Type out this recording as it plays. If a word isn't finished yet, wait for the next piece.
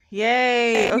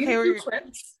Yay. And Okay, you do we're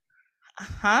clips?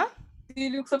 huh? Do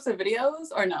you do clips of videos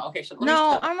or no? Okay, let me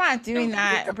No, shut I'm not doing down.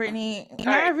 that, Brittany. All Not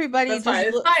right, everybody that's just fine.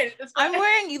 It's look. fine. It's I'm fine.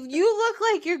 wearing you look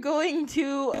like you're going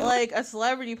to like a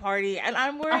celebrity party and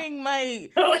I'm wearing my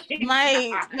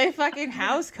fucking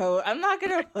house coat. I'm not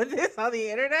gonna put this on the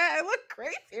internet. I look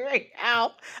crazy right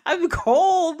now. I'm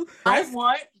cold. I Breast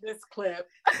want this clip.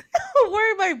 I'm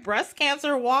wearing my breast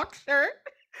cancer walk shirt.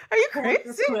 Are you I want crazy?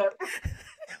 this clip.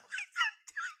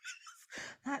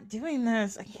 Not doing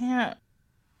this. I can't.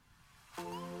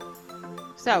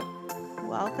 So,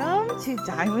 welcome to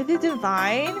Dine with the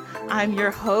Divine. I'm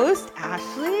your host,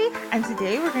 Ashley, and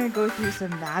today we're going to go through some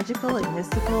magical and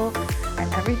mystical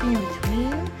and everything in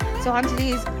between. So, on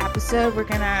today's episode, we're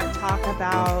going to talk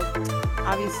about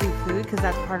obviously food because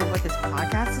that's part of what this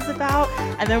podcast is about.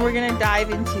 And then we're going to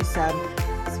dive into some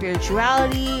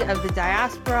spirituality of the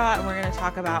diaspora, and we're going to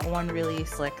talk about one really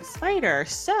slick spider.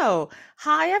 So,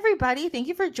 hi everybody. Thank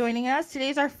you for joining us.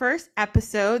 Today's our first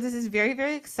episode. This is very,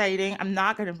 very exciting. I'm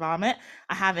not going to vomit.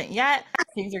 I haven't yet.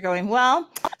 Things are going well.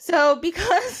 So,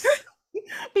 because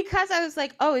I was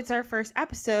like, oh, it's our first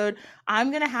episode,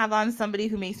 I'm going to have on somebody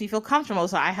who makes me feel comfortable.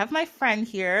 So, I have my friend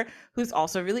here who's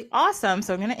also really awesome.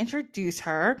 So, I'm going to introduce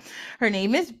her. Her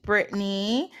name is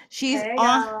Brittney. Hey,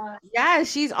 y'all.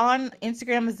 She's on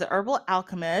Instagram as the Herbal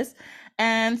Alchemist.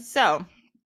 And so,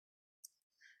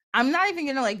 I'm not even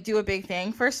gonna like do a big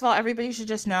thing. First of all, everybody should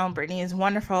just know Brittney is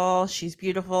wonderful. She's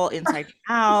beautiful inside and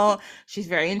out. She's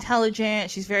very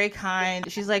intelligent. She's very kind.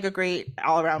 She's like a great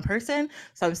all-around person.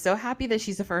 So I'm so happy that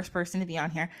she's the first person to be on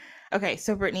here. Okay,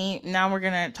 so Brittney, now we're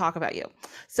gonna talk about you.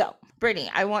 So, Brittney,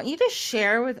 I want you to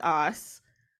share with us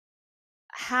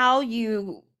how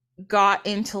you got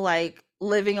into like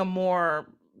living a more,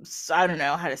 I don't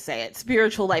know how to say it,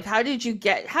 spiritual life. How did you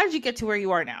get to where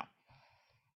you are now?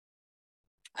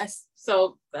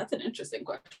 So that's an interesting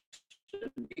question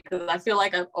because I feel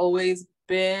like I've always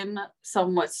been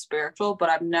somewhat spiritual, but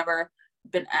I've never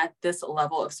been at this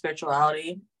level of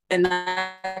spirituality. And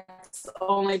that's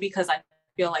only because I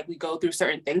feel like we go through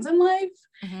certain things in life.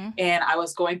 Mm-hmm. And I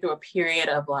was going through a period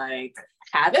of like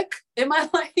havoc in my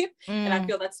life. And I Mm,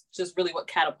 feel that's just really what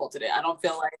catapulted it. I don't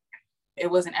feel like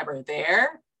it wasn't ever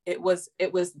there. It was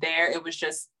there. It was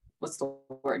just, what's the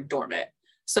word, dormant.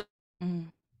 So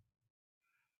mm.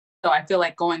 So I feel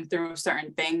like going through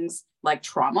certain things like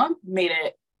trauma made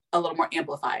it a little more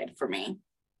amplified for me.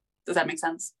 Does that make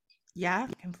sense? Yeah,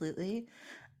 completely.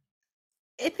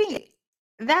 I think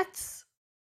that's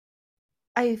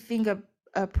I think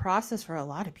a process for a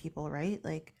lot of people, right?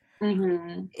 Like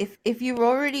Mm-hmm. if you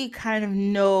already kind of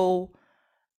know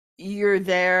you're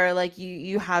there, like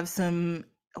you have some,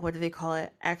 what do they call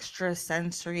it? Extra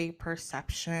sensory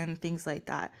perception, things like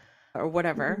that, or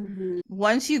whatever. Mm-hmm.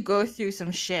 Once you go through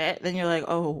some shit, then you're like,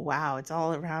 "Oh, wow, it's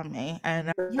all around me."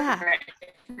 And yeah, Right.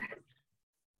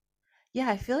 yeah,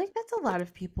 I feel like that's a lot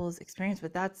of people's experience,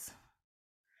 but that's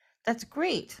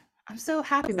great. I'm so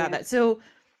happy about Yeah. that. So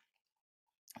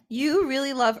you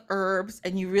really love herbs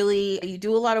and you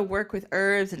do a lot of work with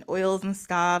herbs and oils and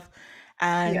stuff,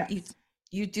 and Yes.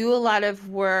 you do a lot of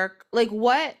work. Like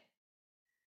what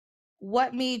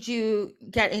made you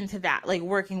get into that, like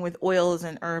working with oils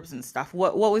and herbs and stuff?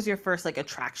 What was your first like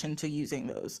attraction to using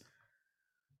those?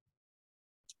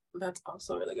 That's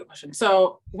also a really good question.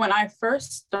 So when I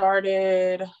first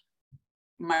started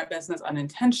my business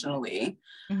unintentionally,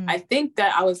 Hmm. I think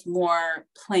that I was more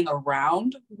playing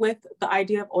around with the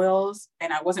idea of oils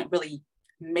and I wasn't really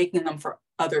making them for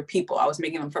other people. I was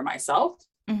making them for myself.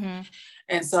 Hmm.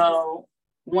 And so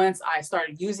once I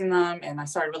started using them and I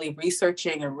started really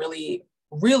researching and really,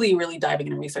 really, really diving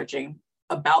into researching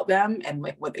about them and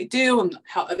like what they do and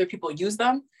how other people use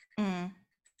them, Hmm.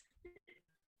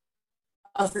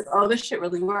 I was like, oh, this shit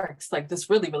really works. Like this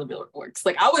really, really, really works.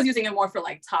 Like I was using it more for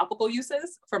like topical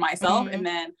uses for myself. Hmm. And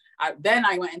then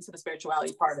I went into the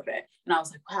spirituality part of it. And I was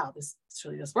like, wow, this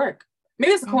really does work.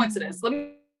 Maybe it's a coincidence. Hmm.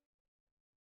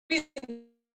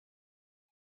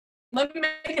 Let me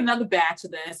make another batch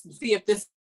of this and see if this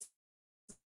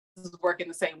is working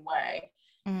the same way.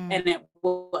 Hmm. And it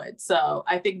would. So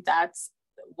I think that's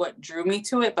what drew me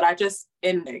to it. But I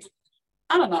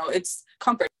don't know, it's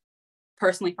comfort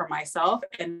personally for myself.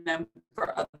 And then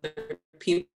for other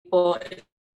people,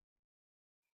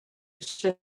 it's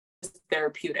just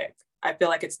therapeutic. I feel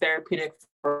like it's therapeutic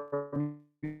for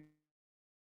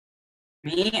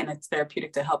me and it's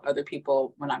therapeutic to help other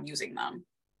people when I'm using them.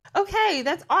 Okay,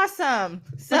 that's awesome.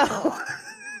 So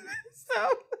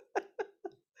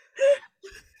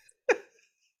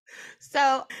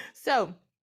so so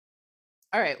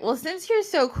all right. Well, since you're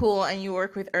so cool and you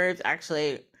work with herbs,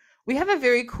 actually, we have a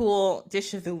very cool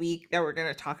dish of the week that we're going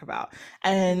to talk about.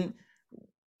 And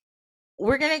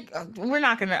I'm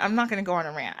not gonna go on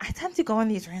a rant. I tend to go on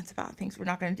these rants about things. We're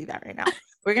not gonna do that right now.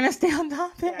 We're gonna stay on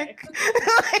topic.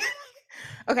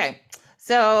 Okay.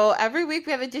 So every week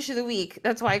we have a dish of the week.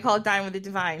 That's why I call it Dine with the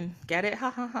Divine. Get it?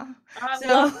 Ha ha ha. I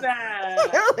love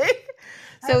that.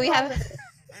 So we have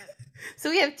so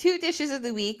we have 2 dishes of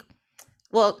the week.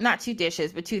 Well, not 2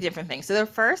 dishes, but 2 different things. So the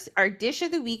first, our dish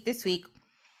of the week this week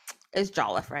is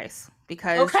jollof rice.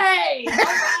 Because okay,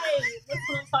 that's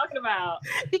what I'm talking about.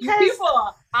 Because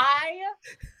people, I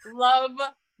love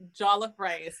jollof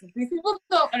rice. These people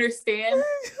don't understand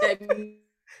that me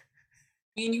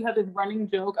and you have this running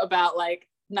joke about like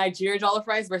Nigeria jollof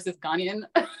rice versus Ghanaian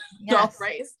jollof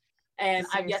rice, and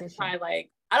I've yet to try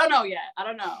like I don't know yet. I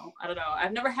don't know.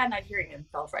 I've never had Nigerian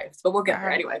jollof rice, but we'll get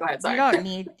there anyway. Go ahead.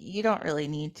 Sorry. You don't really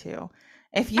need to.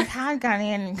 If you've had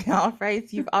Ghanaian jollof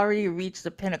rice, you've already reached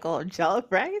the pinnacle of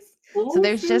jollof rice. So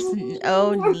there's just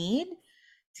no need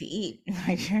to eat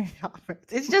Nigerian jollof rice.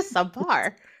 It's just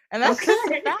subpar. And that's just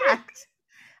a fact.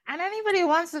 And anybody who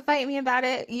wants to fight me about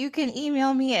it, you can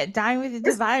email me at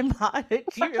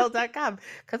dinewiththedivinepod@gmail.com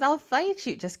because I'll fight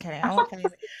you. Just kidding. I won't fight you.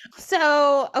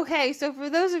 So for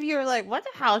those of you who are like, what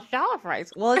the hell is jollof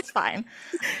rice? Well, it's fine.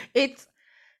 It's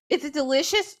a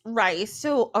delicious rice.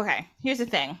 So, okay, here's the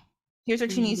thing. Here's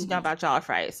what you need to know about jollof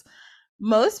rice.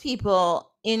 Most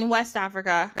people in West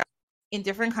Africa, in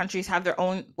different countries, have their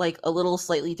own, like a little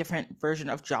slightly different version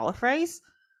of jollof rice.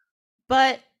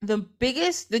 But the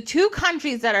 2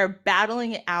 countries that are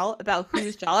battling it out about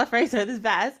whose jollof rice are the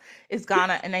best is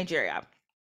Ghana and Nigeria.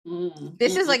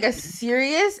 This is like a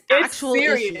serious issue.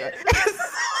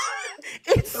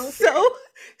 It's so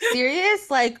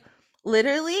serious. Like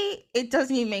literally, it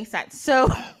doesn't even make sense. So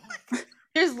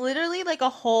there's literally like a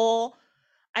whole,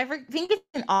 I think it's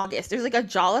in August, there's like a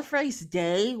jollof rice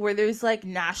day where there's like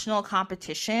national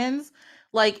competitions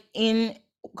like in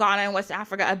Ghana and West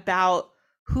Africa about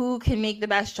who can make the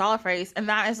best jollof rice. And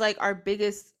that is like our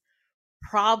biggest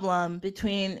problem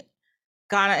between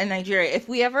Ghana and Nigeria. If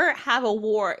we ever have a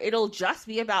war, it'll just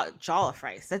be about jollof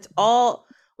rice. That's all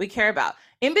we care about.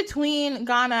 In between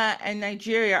Ghana and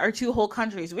Nigeria are 2 whole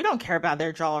countries. We don't care about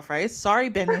their jollof rice. Sorry,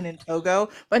 Benin and Togo,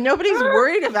 but nobody's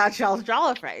worried about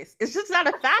jollof rice. It's just not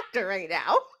a factor right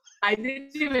now. I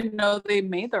didn't even know they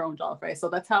made their own jollof rice. So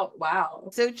that's how, wow.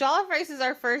 So jollof rice is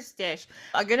our first dish.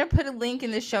 I'm going to put a link in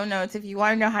the show notes if you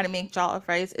want to know how to make jollof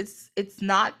rice. It's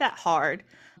not that hard,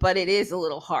 but it is a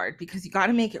little hard because you got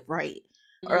to make it right.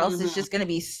 Or else it's just going to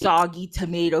be soggy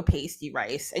tomato pasty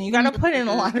rice. And you got to put in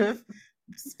a lot of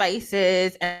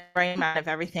spices and the right amount of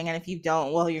everything. And if you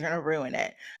don't, well, you're going to ruin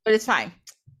it. But it's fine.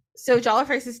 So jollof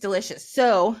rice is delicious.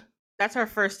 So that's our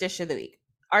first dish of the week.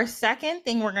 Our second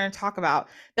thing we're going to talk about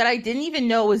that I didn't even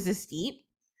know was this deep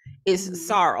is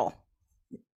sorrel.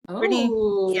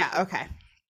 Brittney, yeah, okay.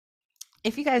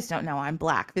 If you guys don't know, I'm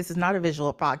Black. This is not a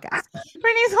visual podcast.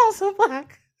 Brittney's also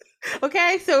Black.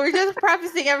 Okay, so we're just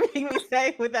prefacing everything we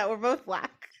say with that we're both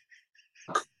Black.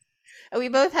 And we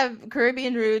both have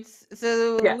Caribbean roots.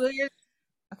 So,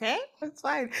 okay, that's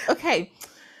fine. Okay.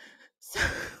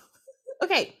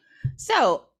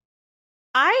 So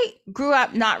I grew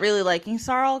up not really liking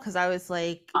sorrel because I was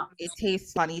like, it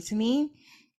tastes funny to me.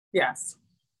 Yes.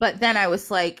 But then I was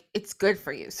like, it's good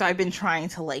for you. So I've been trying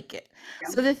to like it. Yeah.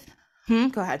 So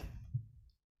go ahead.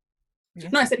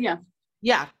 No, I said yeah.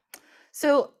 Yeah.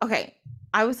 So, okay.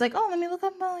 I was like, let me look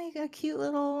up a cute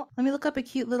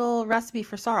little recipe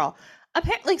for sorrel.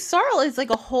 Apparently, sorrel is like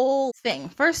a whole thing.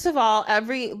 First of all,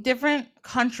 every different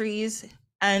countries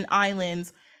and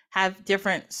islands have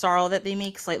different sorrel that they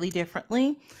make slightly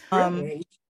differently. Really?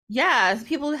 Yeah,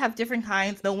 people have different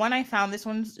kinds. The one I found, this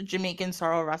one's a Jamaican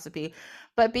sorrel recipe,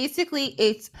 but basically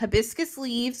it's hibiscus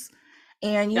leaves,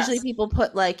 and usually people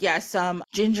put some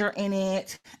ginger in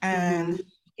it, and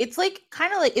it's like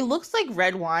kind of like, it looks like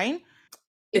red wine.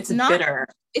 It's not bitter.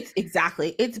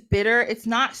 It's bitter. It's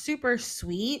not super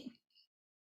sweet,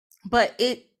 but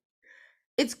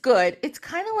it's good. It's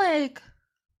kind of like,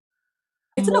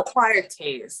 it's an acquired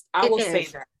taste. I will say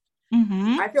that.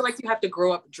 I feel like you have to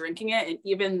grow up drinking it, and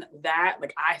even that,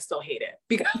 like, I still hate it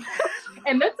because.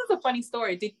 And this is a funny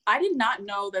story. I did not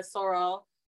know that sorrel.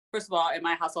 First of all, in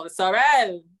my household, it's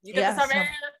sorrel. You get the sorrel.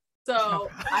 So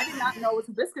I did not know it was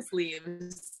hibiscus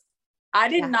leaves. I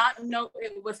did not know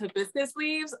it was hibiscus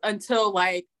leaves until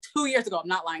like 2 years ago. I'm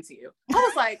not lying to you. I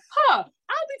was like, I'll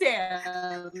be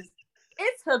damned.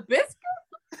 It's hibiscus.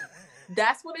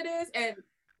 That's what it is, and.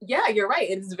 Yeah, you're right.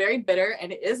 It is very bitter,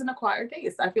 and it is an acquired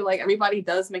taste. I feel like everybody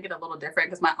does make it a little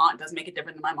different because my aunt does make it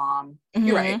different than my mom.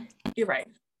 You're right.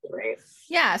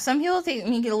 Yeah, some people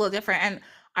make it a little different. And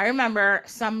I remember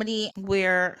somebody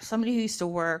who used to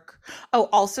work. Oh,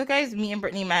 also, guys, me and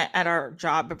Brittney met at our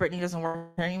job, but Brittney doesn't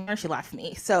work here anymore. She left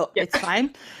me, so Yeah. it's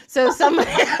fine. So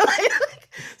somebody,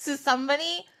 so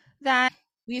somebody that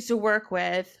we used to work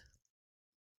with,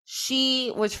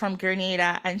 she was from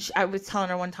Grenada, and I was telling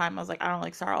her one time, I was like, I don't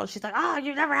like sorrel. She's like, oh,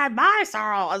 you've never had my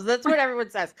sorrel. That's what everyone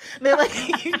says. They're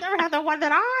like, you've never had the one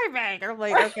that I make. And I'm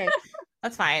like, okay,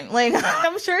 that's fine. Like,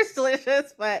 I'm sure it's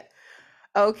delicious, but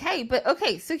okay. But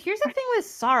okay, so here's the thing with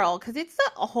sorrel, because it's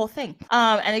a whole thing.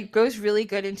 And it goes really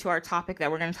good into our topic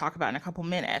that we're going to talk about in a couple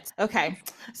minutes. Okay,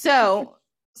 so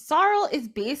sorrel is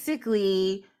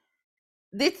basically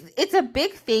it's a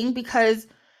big thing because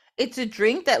it's a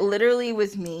drink that literally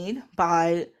was made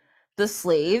by the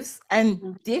slaves.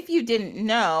 And if you didn't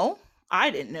know, I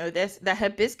didn't know this, that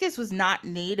hibiscus was not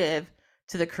native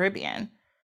to the Caribbean.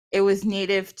 It was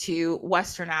native to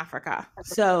Western Africa.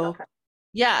 So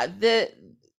yeah,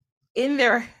 in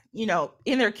their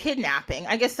kidnapping,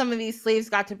 I guess some of these slaves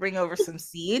got to bring over some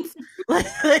seeds,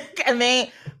 and they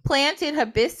planted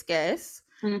hibiscus.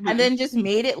 And then just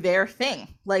made it their thing.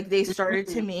 Like they started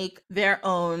to make their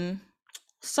own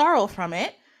sorrel from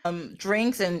it,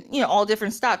 drinks and all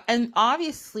different stuff. And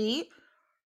obviously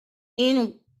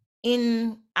in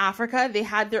Africa, they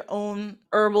had their own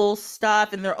herbal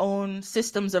stuff and their own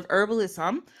systems of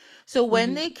herbalism. So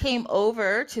when they came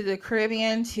over to the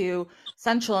Caribbean, to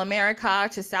Central America,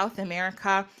 to South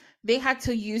America, they had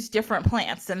to use different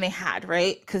plants than they had,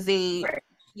 right? Because they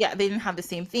didn't have the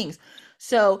same things.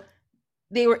 So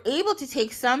they were able to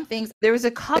take some things. There was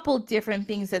a couple different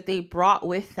things that they brought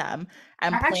with them.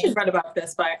 And I actually read about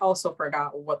this, but I also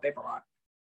forgot what they brought.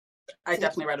 I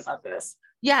definitely read about this.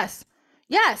 Yes.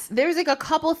 There's like a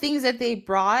couple things that they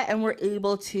brought and were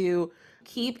able to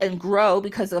keep and grow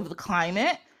because of the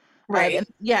climate. Right.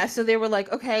 And so they were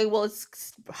like, okay, well,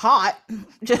 it's hot.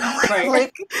 Just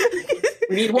right.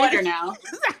 We need water now.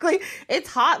 Exactly. It's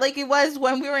hot like it was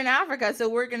when we were in Africa. So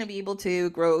we're going to be able to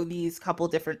grow these couple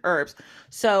different herbs.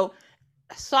 So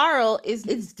sorrel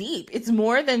it's deep. It's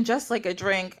more than just like a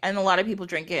drink. And a lot of people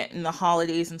drink it in the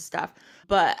holidays and stuff.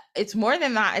 But it's more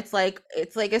than that. It's like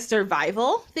a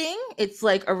survival thing. It's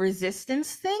like a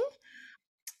resistance thing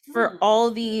for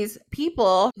all these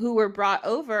people who were brought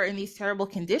over in these terrible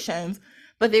conditions,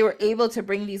 but they were able to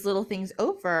bring these little things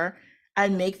over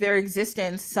and make their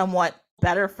existence somewhat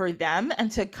better for them and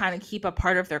to kind of keep a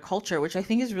part of their culture, which I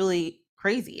think is really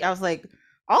crazy. I was like,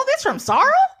 all this from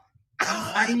sorrel?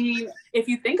 I mean, if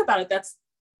you think about it, that's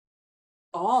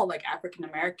all like African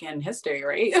American history,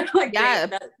 right? Like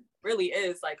that really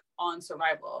is like on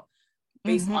survival,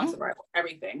 based on survival,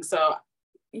 everything. So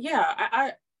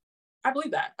yeah, I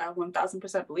believe that. I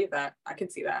 1000% believe that. I can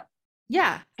see that.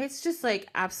 Yeah, it's just like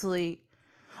absolutely.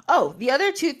 Oh, the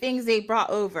other two things they brought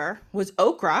over was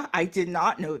okra. I did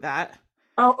not know that.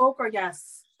 Oh, okra,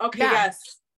 yes. Okay,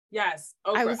 yes.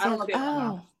 Okra. I don't know the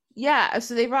other one. Yeah,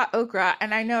 so they brought okra,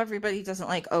 and I know everybody doesn't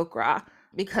like okra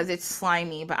because it's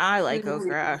slimy, but I like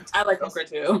okra. I like okra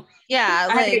too. Yeah,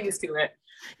 I had to get used to it.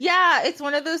 Yeah, it's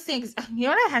one of those things. You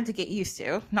know what I had to get used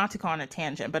to? Not to go on a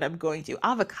tangent, but I'm going to.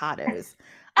 Avocados.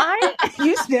 I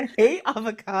used to hate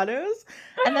avocados,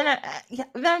 and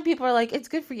then people are like, "It's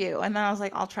good for you," and then I was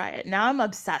like, "I'll try it." Now I'm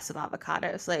obsessed with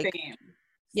avocados. Like, Same.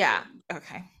 Yeah,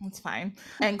 okay, that's fine.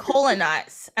 And cola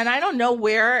nuts, and I don't know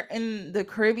where in the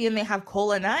Caribbean they have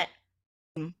cola nut.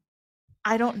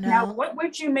 I don't know. Now, what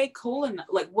would you make cola nut?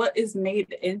 Like, what is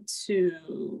made into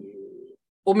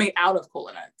or made out of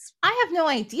cola nuts? I have no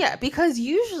idea, because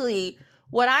usually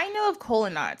what I know of cola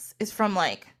nuts is from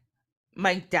like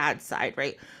my dad's side,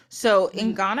 right? So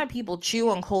in Ghana, people chew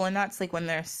on cola nuts like when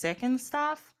they're sick and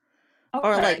stuff. Okay.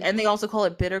 Or like, and they also call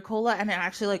it bitter cola, and it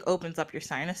actually like opens up your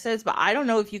sinuses. But I don't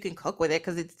know if you can cook with it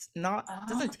because it's not, it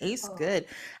doesn't taste good.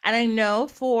 And I know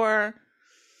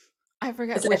I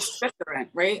forget which. Trickster,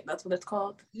 right? That's what it's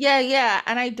called. Yeah.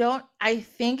 And I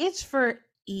think it's for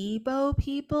Igbo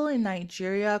people in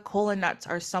Nigeria. Cola nuts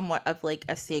are somewhat of like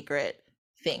a sacred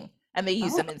thing, and they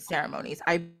use them in ceremonies.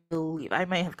 I believe. I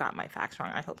may have got my facts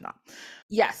wrong. I hope not.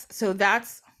 Yes. So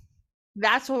that's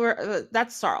what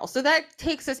that's sorrel. So that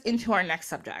takes us into our next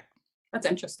subject. That's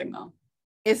interesting though.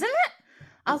 Isn't it?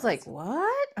 I was like,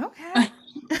 what? Okay.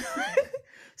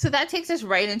 So that takes us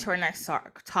right into our next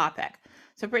topic.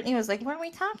 So Brittney was like, what are we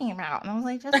talking about? And I was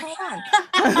like, just hold on.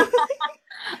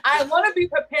 I want to be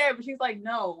prepared, but she's like,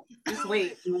 no, just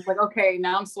wait. And I was like, okay,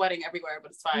 now I'm sweating everywhere,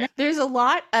 but it's fine. There's a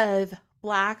lot of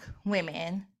Black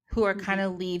women who are kind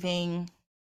of leaving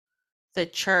the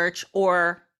church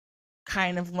or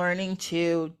kind of learning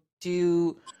to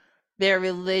do their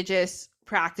religious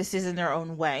practices in their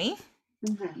own way.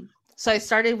 So I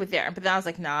started with there, but then I was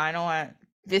like, no, I don't want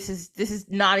this is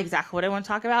not exactly what I want to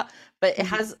talk about, but it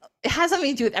has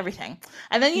something to do with everything.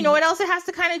 And then you know what else it has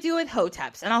to kind of do with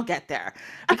hoteps, and I'll get there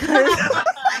because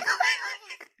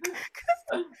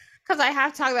I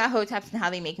have to talk about hoteps and how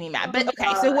they make me mad. But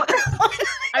okay, so what?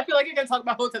 I feel like you're gonna talk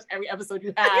about hoteps every episode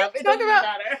you have. It doesn't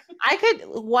matter. I could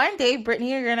one day,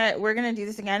 Brittney, we're gonna do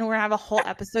this again. We're gonna have a whole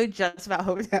episode just about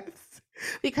hoteps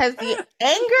because the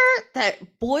anger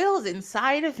that boils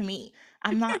inside of me.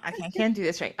 I can't do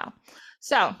this right now.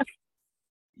 So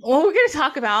what we're gonna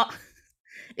talk about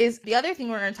is the other thing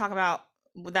we're gonna talk about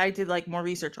that I did like more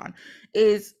research on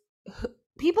is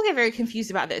people get very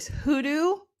confused about this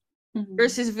hoodoo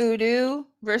versus voodoo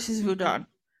versus voodoo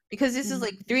because this is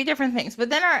like three different things.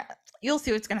 But then you'll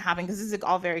see what's gonna happen because this is like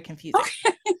all very confusing.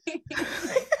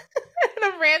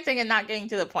 I'm ranting and not getting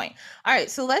to the point. All right,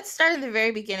 so let's start at the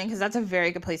very beginning because that's a very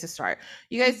good place to start.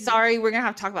 You guys, sorry, we're gonna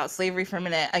have to talk about slavery for a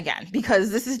minute again because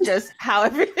this is just how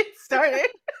everything started.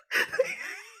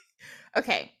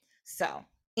 Okay, so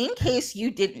in case you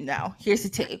didn't know, here's the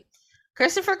tape.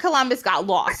 Christopher Columbus got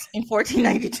lost in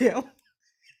 1492.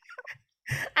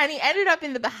 And he ended up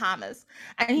in the Bahamas.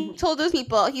 And he told those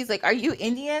people, he's like, are you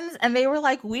Indians? And they were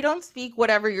like, we don't speak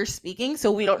whatever you're speaking,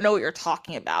 so we don't know what you're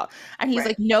talking about. And he's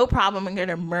like, no problem, I'm going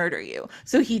to murder you.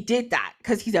 So he did that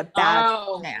because he's a bad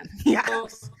man. Yeah.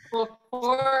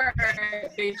 Before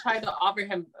they tried to offer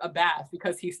him a bath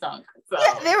because he stunk. So.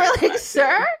 Yeah, they were like,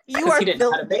 sir, you are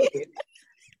filthy.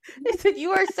 They said,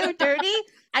 you are so dirty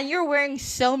and you're wearing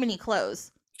so many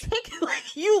clothes.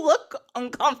 You look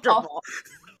uncomfortable.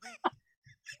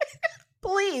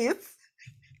 Please.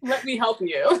 Let me help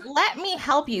you. Let me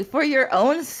help you. For your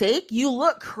own sake, you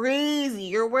look crazy.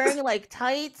 You're wearing like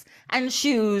tights and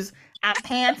shoes and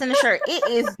pants and a shirt.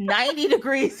 It is 90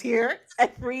 degrees here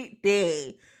every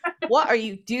day. What are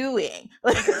you doing?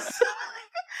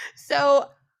 So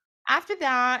after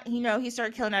that, he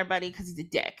started killing everybody because he's a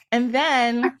dick. And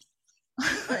then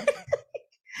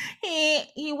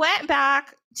he went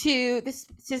back to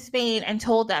Spain and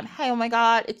told them, hey, oh my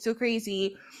God, it's so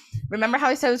crazy. Remember how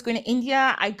I said I was going to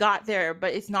India? I got there,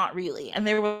 but it's not really. And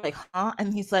they were like, huh?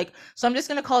 And he's like, so I'm just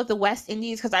going to call it the West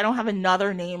Indies because I don't have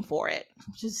another name for it.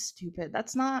 Which is stupid.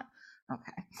 That's not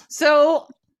okay. So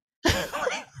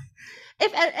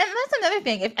and that's another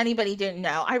thing, if anybody didn't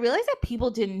know, I realized that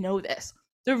people didn't know this.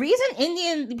 The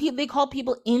reason they call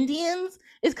people Indians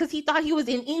is because he thought he was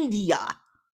in India.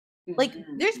 Like,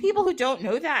 there's people who don't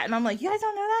know that. And I'm like, you guys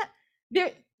don't know that?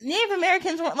 Native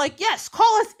Americans weren't like, yes,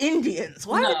 call us Indians.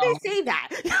 Why would they say that?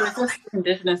 We're just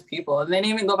indigenous people. And they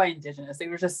didn't even go by indigenous. They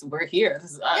were just, we're here.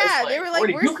 This is us. Yeah, they were like,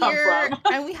 where do you come from?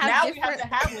 And we have now we have to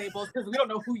have labels because we don't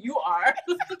know who you are.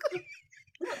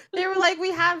 They were like,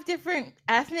 we have different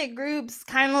ethnic groups,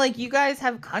 kind of like you guys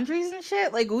have countries and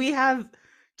shit. Like, we have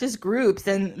just groups.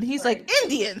 And he's like,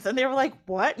 Indians. And they were like,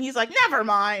 what? And he's like, never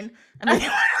mind. And they were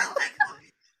like,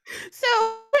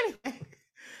 so anyway,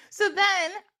 so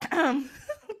then, oh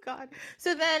God.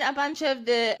 So then a bunch of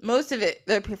the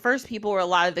first people were a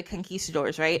lot of the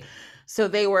conquistadors, right? So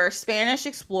they were Spanish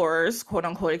explorers, quote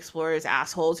unquote explorers,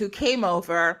 assholes who came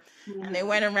over and they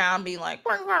went around being like,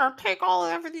 we're going to take all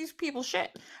of these people's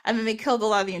shit. And then they killed a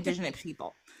lot of the indigenous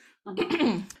people.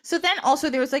 So then also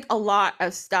there was like a lot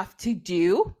of stuff to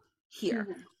do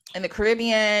here in the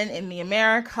Caribbean, in the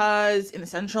Americas, in the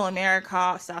Central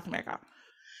America, South America.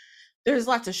 There's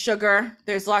lots of sugar,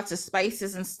 there's lots of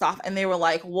spices and stuff. And they were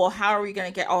like, well, how are we going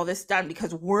to get all this done?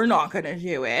 Because we're not going to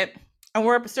do it. And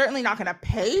we're certainly not going to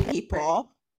pay people.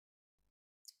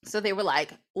 So they were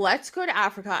like, let's go to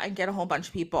Africa and get a whole bunch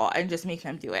of people and just make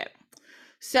them do it.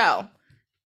 So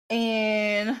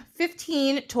in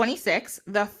 1526,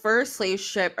 the first slave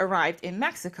ship arrived in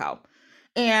Mexico.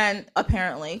 And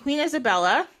apparently Queen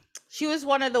Isabella, she was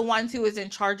one of the ones who was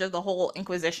in charge of the whole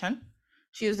Inquisition.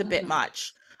 She was a bit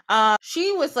much.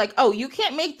 She was like, oh, you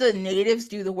can't make the natives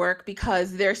do the work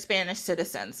because they're Spanish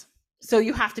citizens. So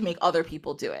you have to make other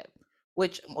people do it,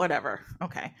 which, whatever.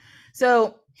 Okay.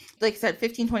 So, like I said,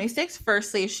 1526,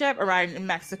 first slave ship arrived in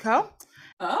Mexico.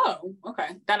 Oh,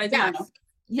 okay. That I didn't know.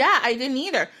 Yeah, I didn't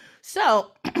either.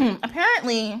 So,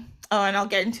 apparently, and I'll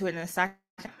get into it in a second.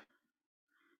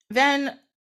 Then,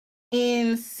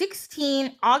 in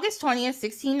August 20th,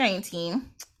 1619,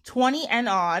 20 and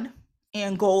odd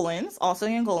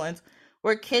Angolans,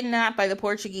 were kidnapped by the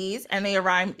Portuguese and they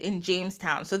arrived in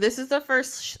Jamestown. So this is the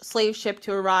first slave ship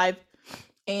to arrive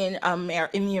in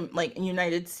the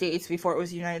United States before it was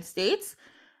the United States.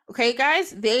 Okay,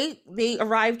 guys, they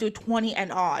arrived with 20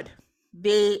 and odd.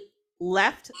 They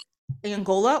left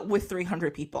Angola with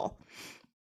 300 people.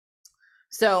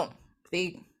 So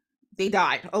they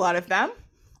died, a lot of them,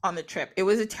 on the trip. It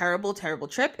was a terrible, terrible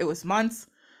trip. It was months.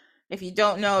 If you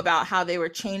don't know about how they were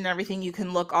chained and everything, you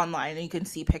can look online and you can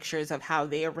see pictures of how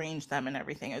they arranged them and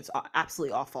everything. It's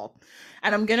absolutely awful.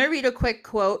 And I'm going to read a quick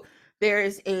quote. There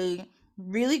is a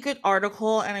really good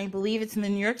article, and I believe it's in the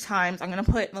New York Times. I'm going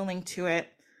to put the link to it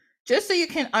just so you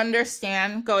can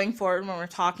understand going forward when we're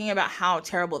talking about how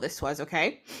terrible this was,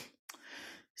 okay?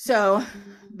 So,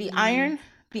 the iron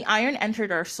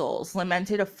entered our souls,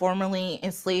 lamented a formerly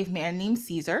enslaved man named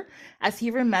Caesar, as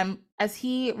he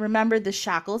remembered the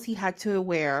shackles he had to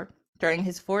wear during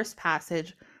his forced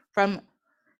passage from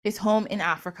his home in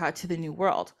Africa to the New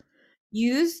World.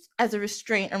 Used as a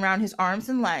restraint around his arms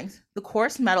and legs, the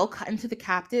coarse metal cut into the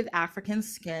captive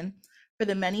African's skin for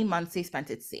the many months they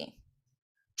spent at sea.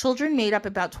 Children made up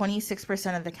about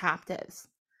 26% of the captives.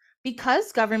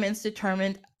 Because governments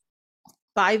determined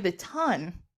by the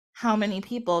ton how many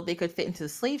people they could fit into the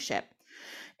slave ship,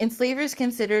 enslavers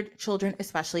considered children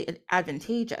especially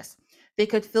advantageous. They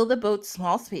could fill the boat's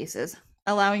small spaces,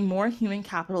 allowing more human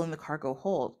capital in the cargo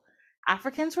hold.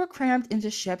 Africans were crammed into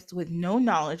ships with no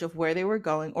knowledge of where they were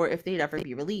going or if they'd ever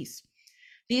be released.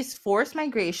 This forced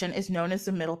migration is known as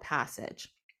the Middle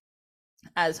Passage.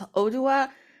 As Odua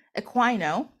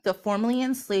Aquino, the formerly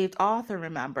enslaved author,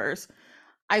 remembers,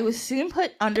 I was soon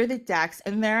put under the decks,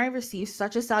 and there I received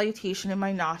such a salutation in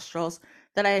my nostrils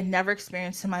that I had never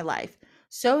experienced in my life,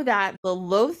 so that the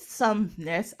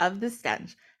loathsomeness of the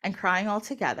stench and crying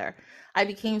altogether, I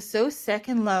became so sick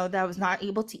and low that I was not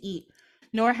able to eat,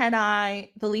 nor had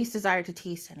I the least desire to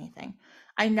taste anything.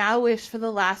 I now wish for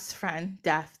the last friend,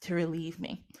 death, to relieve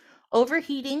me.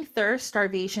 Overheating, thirst,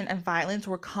 starvation, and violence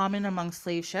were common among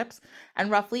slave ships,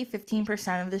 and roughly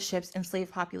 15% of the ship's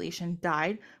enslaved population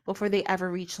died before they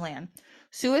ever reached land.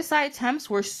 Suicide attempts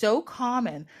were so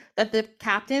common that the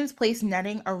captains placed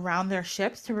netting around their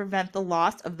ships to prevent the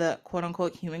loss of the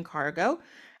quote-unquote human cargo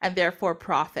and therefore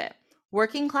profit.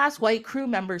 Working class white crew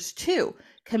members, too,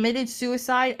 committed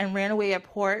suicide and ran away at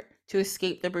port to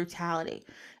escape the brutality.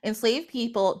 Enslaved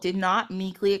people did not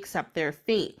meekly accept their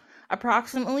fate.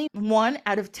 Approximately 1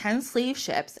 out of 10 slave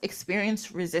ships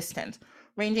experienced resistance,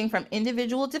 ranging from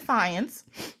individual defiance,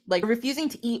 like refusing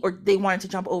to eat or they wanted to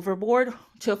jump overboard,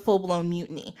 to a full-blown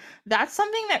mutiny. That's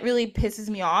something that really pisses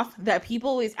me off, that people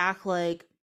always act like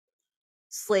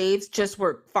slaves just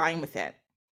were fine with it.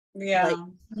 Yeah.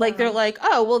 Like they're like,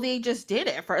 oh, well, they just did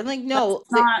it for, like, no.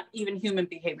 It's not even human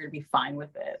behavior to be fine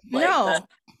with it. Like, no. That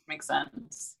makes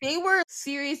sense. They were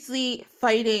seriously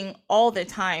fighting all the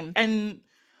time. And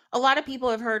a lot of people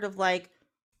have heard of like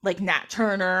Nat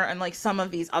Turner and like some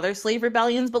of these other slave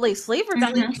rebellions, but like slave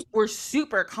rebellions were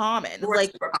super common.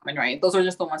 Super common, right? Those are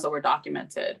just the ones that were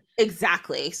documented.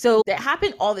 Exactly. So that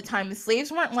happened all the time. The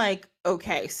slaves weren't like,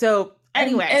 okay. So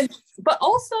anyway. But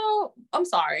also, I'm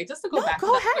sorry, just to go back.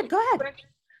 Go ahead.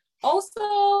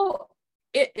 Also,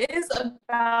 it is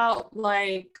about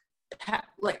like kind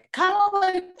of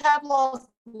like Pavlov's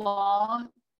law.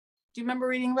 Do you remember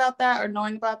reading about that or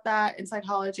knowing about that in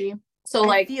psychology? So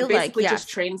like basically just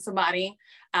train somebody.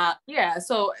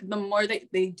 So the more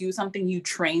they do something, you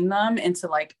train them into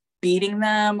like beating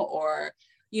them or,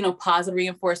 you know, positive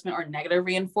reinforcement or negative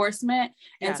reinforcement.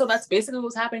 And so that's basically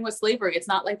what's happening with slavery. It's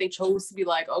not like they chose to be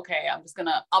like, okay,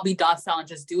 I'll be docile and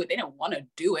just do it. They didn't want to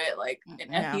do it. Like,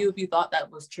 and F you if you thought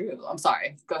that was true. I'm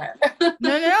sorry. Go ahead.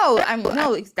 No,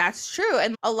 that's true.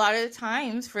 And a lot of the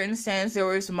times, for instance, there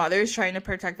was mothers trying to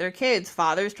protect their kids,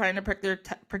 fathers trying to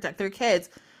protect their kids,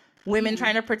 women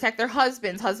trying to protect their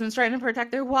husbands trying to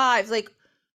protect their wives, like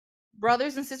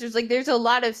brothers and sisters. Like there's a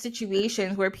lot of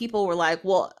situations where people were like,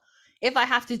 well, if I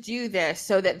have to do this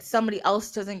so that somebody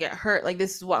else doesn't get hurt, like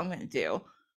this is what I'm going to do.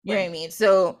 You know what I mean?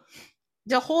 So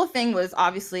the whole thing was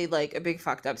obviously like a big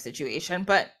fucked up situation.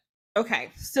 But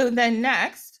okay, so then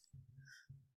next,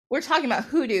 we're talking about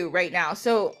hoodoo right now.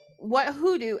 So what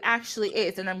hoodoo actually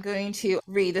is, and I'm going to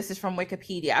read, this is from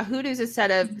Wikipedia. Hoodoo is a set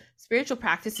of spiritual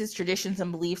practices, traditions,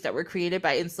 and beliefs that were created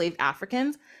by enslaved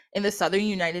Africans in the southern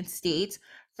United States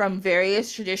from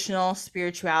various traditional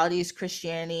spiritualities,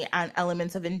 Christianity, and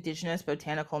elements of indigenous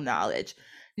botanical knowledge.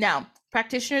 Now,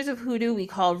 practitioners of hoodoo we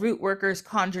call root workers,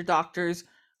 conjure doctors,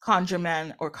 conjure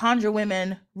men or conjure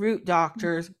women, root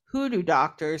doctors, hoodoo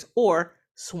doctors, or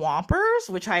swampers,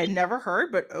 which I had never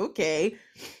heard, but okay.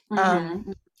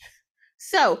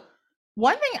 So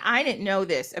one thing I didn't know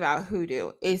this about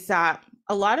hoodoo is that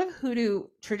a lot of hoodoo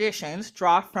traditions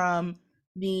draw from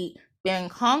the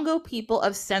Bankongo people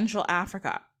of Central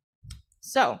Africa.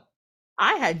 So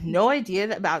I had no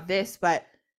idea about this, but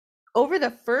over the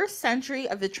first century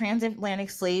of the transatlantic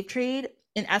slave trade,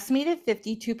 an estimated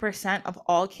 52% of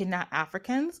all kidnapped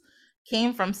Africans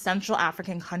came from Central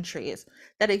African countries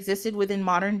that existed within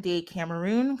modern-day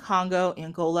Cameroon, Congo,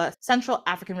 Angola, Central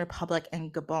African Republic,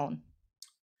 and Gabon.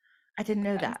 I didn't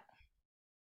know that.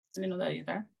 I didn't know that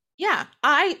either. Yeah,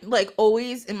 I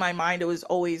always in my mind it was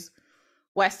always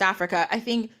West Africa. I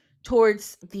think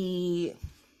towards the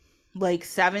late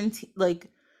 1700s,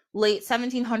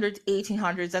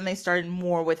 1800s, and they started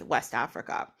more with West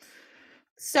Africa.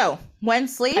 So when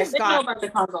slaves know about the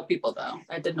Congo people though.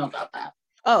 I did know about that.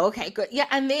 Oh, okay, good. Yeah,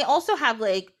 and they also have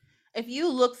if you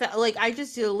look at I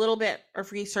just did a little bit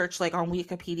of research on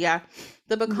Wikipedia.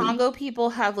 The Bakongo people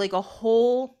have a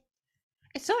whole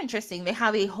it's so interesting. They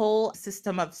have a whole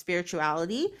system of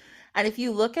spirituality. And if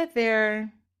you look at they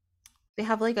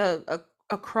have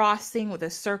a cross thing with a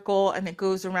circle and it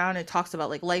goes around and talks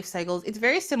about life cycles. It's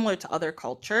very similar to other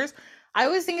cultures. I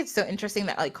always think it's so interesting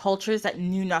that cultures that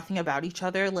knew nothing about each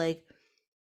other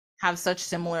have such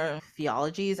similar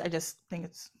theologies. I just think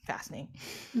it's fascinating.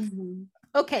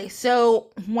 Okay,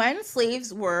 so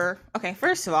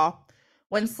first of all,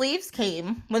 when slaves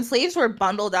were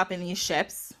bundled up in these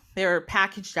ships, they were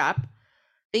packaged up.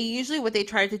 They usually, what they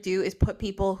tried to do is put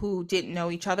people who didn't know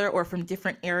each other or from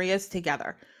different areas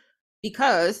together.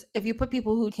 Because if you put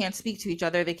people who can't speak to each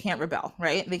other, they can't rebel,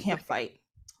 right? They can't fight.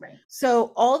 Right.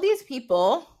 So all these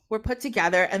people were put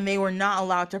together and they were not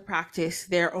allowed to practice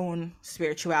their own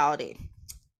spirituality,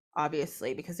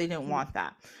 obviously, because they didn't want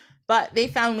that. But they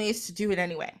found ways to do it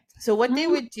anyway. So what they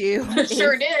would do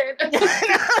sure did.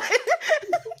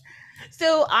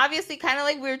 So obviously, kind of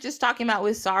like we were just talking about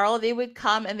with sorrel, they would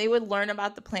come and they would learn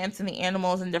about the plants and the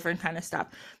animals and different kind of stuff.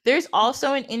 There's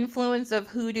also an influence of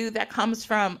hoodoo that comes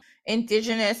from the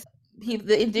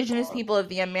indigenous people of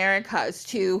the Americas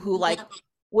too, who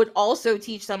would also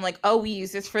teach them oh, we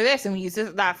use this for this and we use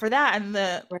that for that. And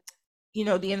the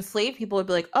enslaved people would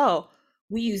be like, oh,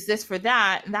 we use this for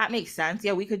that. And that makes sense.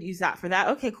 Yeah, we could use that for that.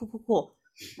 Okay, cool.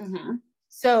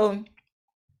 So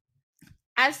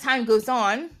as time goes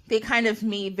on, they kind of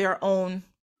made their own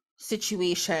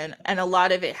situation. And a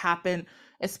lot of it happened,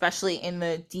 especially in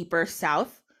the deeper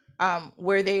South,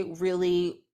 where there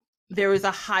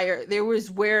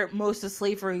was where most of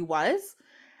slavery was.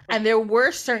 And there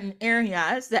were certain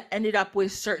areas that ended up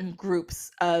with certain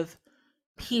groups of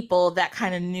people that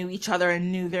kind of knew each other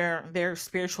and knew their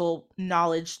spiritual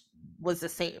knowledge was the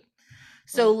same.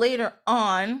 So later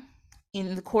on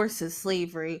in the course of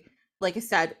slavery, like I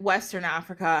said, Western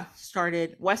Africans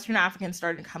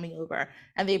started coming over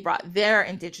and they brought their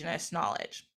indigenous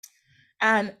knowledge.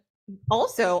 And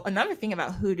also another thing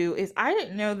about hoodoo is I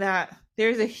didn't know that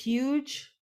there's there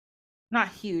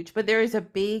is a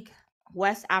big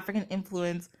West African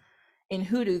influence in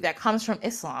hoodoo that comes from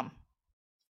Islam.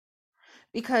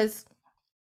 Because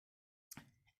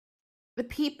the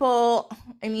people,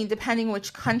 depending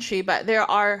which country, but there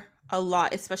are a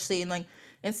lot, especially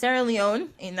in Sierra Leone,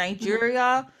 in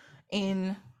Nigeria,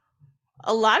 in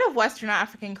a lot of Western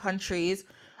African countries.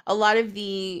 A lot of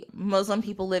the Muslim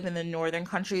people live in the northern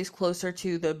countries, closer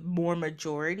to the more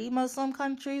majority Muslim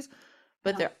countries.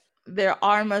 But there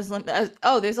are Muslim.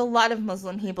 There's a lot of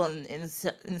Muslim people in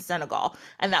Senegal,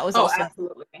 and that was also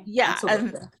absolutely.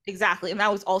 And exactly, and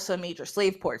that was also a major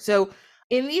slave port. So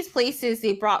in these places,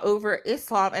 they brought over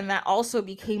Islam, and that also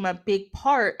became a big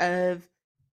part of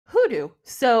hoodoo.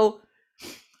 So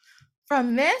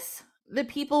from this, the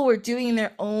people were doing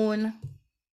their own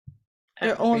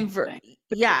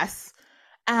yes.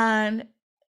 And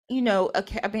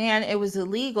a ban, it was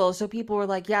illegal, so people were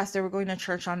like, yes, they were going to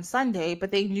church on Sunday, but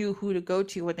they knew who to go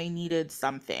to when they needed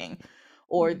something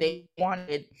or they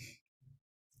wanted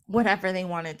whatever they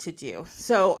wanted to do.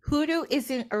 So hoodoo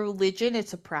isn't a religion,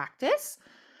 it's a practice.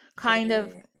 Kind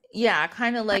of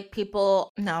like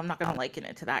people. No, I'm not going to liken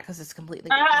it to that because it's completely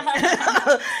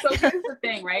different. So here's the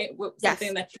thing, right?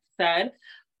 Something that you said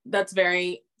that's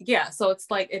very, so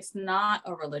it's not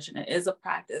a religion, it is a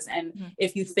practice. And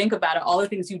if you think about it, all the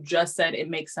things you just said, it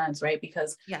makes sense, right?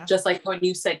 Because just like when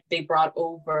you said they brought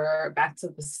over back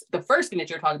to the first thing that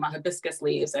you're talking about, hibiscus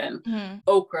leaves and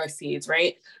okra seeds,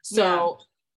 right? So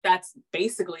that's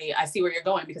basically, I see where you're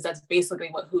going, because that's basically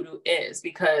what hoodoo is,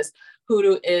 because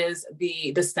hoodoo is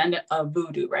the descendant of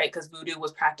voodoo, right? Because voodoo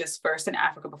was practiced first in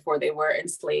Africa before they were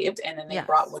enslaved, and then they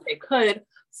brought what they could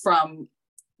from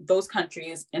those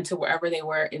countries into wherever they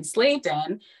were enslaved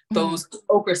in, those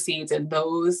okra seeds and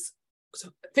those,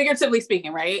 figuratively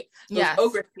speaking, right? Those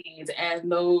okra seeds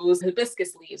and those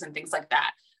hibiscus leaves and things like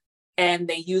that. And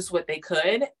they used what they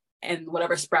could, and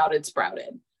whatever sprouted.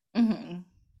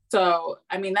 So,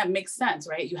 that makes sense,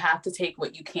 right? You have to take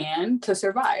what you can to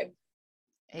survive.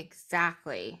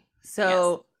 Exactly.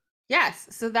 So, yes.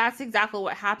 So that's exactly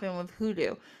what happened with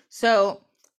hoodoo. So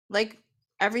like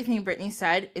everything Brittney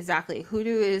said, exactly.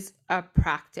 Hoodoo is a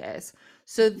practice.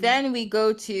 So then we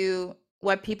go to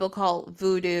what people call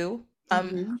voodoo,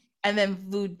 and then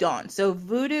voodoo. So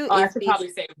voodoo I is should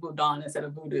probably say voodoo instead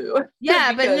of voodoo.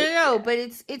 yeah, but Because no, but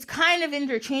it's kind of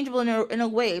interchangeable in a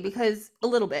way, because a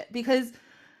little bit, because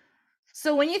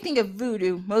so when you think of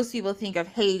voodoo, most people think of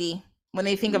Haiti. When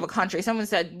they think of a country, someone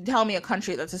said, tell me a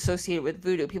country that's associated with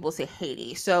voodoo, people say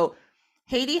Haiti. So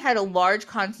Haiti had a large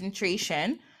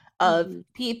concentration of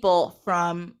people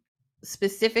from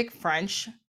specific French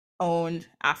owned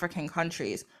African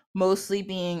countries, mostly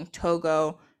being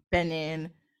Togo, Benin,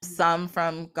 some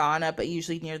from Ghana, but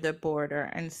usually near the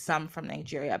border, and some from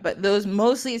Nigeria. But those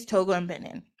mostly is Togo and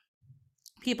Benin.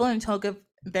 People in Togo,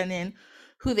 Benin,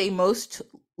 who they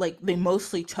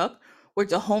mostly took were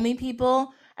Dahomey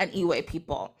people and Iwe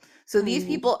people. So these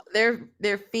people,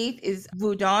 their faith is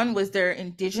Voodoo was their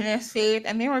indigenous faith,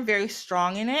 and they were very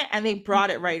strong in it, and they brought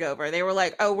it right over. They were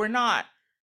like, oh, we're not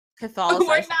Catholicism.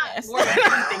 we're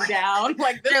not anything down.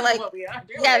 Like, this is what we are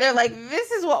doing. Yeah, they're like, this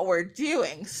is what we're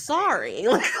doing. Sorry.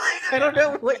 Like, I don't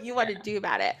know what you want to do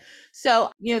about it.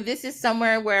 So, this is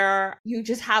somewhere where you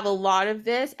just have a lot of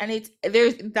this, and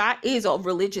that is a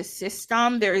religious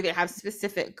system. They have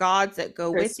specific gods that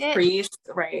go There's with it. Priests,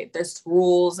 right? There's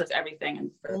rules, there's everything. And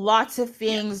lots of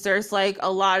things. Yeah. There's like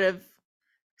a lot of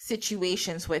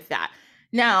situations with that.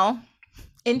 Now,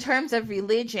 in terms of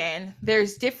religion,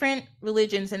 there's different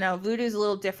religions, and now voodoo is a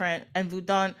little different. And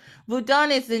voodoo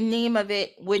is the name of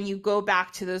it when you go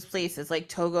back to those places like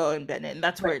Togo and Benin.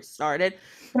 That's where it started.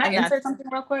 Can I insert something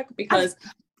real quick? Because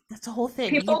that's the whole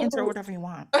thing. You can insert whatever you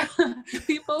want.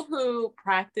 People who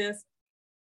practice,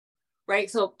 right?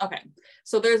 So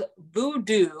there's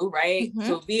voodoo, right?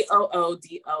 So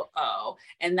VOODOO,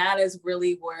 and that is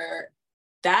really where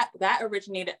that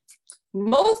originated.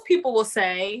 Most people will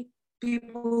say,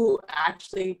 people who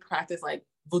actually practice like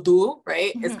voodoo,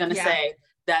 right, is going to say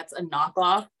that's a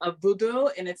knockoff of voodoo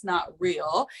and it's not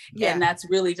real. And that's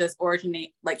really just originated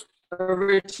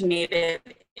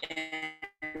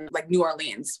in like New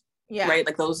Orleans, right?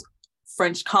 Like those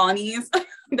French colonies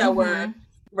that were,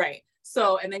 right.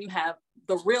 So, and then you have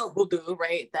the real voodoo,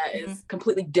 right? That is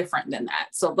completely different than that.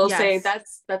 So they'll say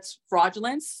that's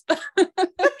fraudulence.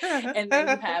 And then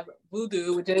you have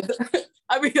voodoo, which is,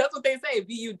 I mean, that's what they say,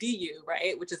 VUDU,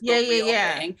 right? Which is the real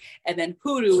thing. And then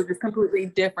hoodoo, which is completely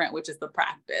different, which is the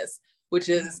practice, which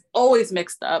is always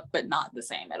mixed up, but not the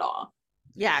same at all.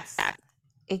 Yes,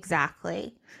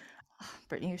 exactly. Oh,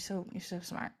 Brittney, you're so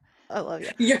smart. I love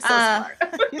you. You're so smart.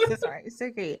 You're so smart. You're so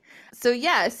great. So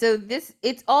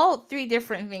it's all three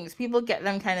different things. People get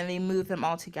them they move them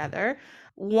all together.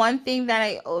 One thing that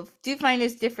I do find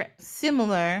is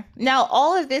similar. Now,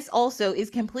 all of this also is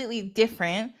completely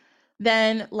different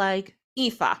than like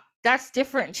Ifa. That's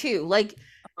different too. Like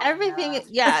everything.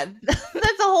 Yeah,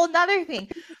 that's a whole nother thing.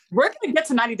 We're going to get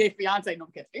to 90 Day Fiance. No,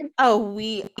 I'm kidding. Oh,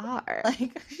 we are.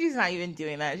 Like, she's not even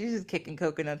doing that. She's just kicking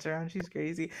coconuts around. She's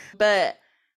crazy. But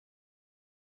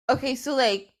okay, so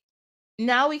like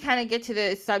now we kind of get to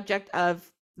the subject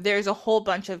of there's a whole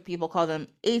bunch of people call them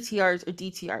ATRs or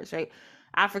DTRs, right?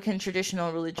 African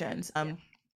traditional religions.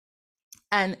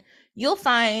 And you'll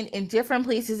find in different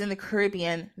places in the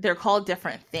Caribbean, they're called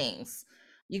different things.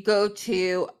 You go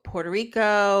to Puerto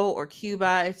Rico or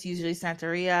Cuba, it's usually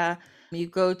Santeria. You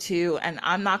go to, and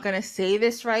I'm not going to say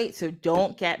this right, so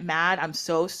don't get mad. I'm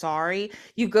so sorry.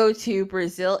 You go to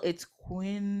Brazil, it's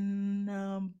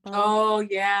Quinamba. Oh,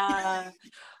 yeah.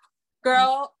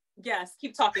 Girl, yes,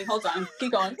 keep talking. Hold on.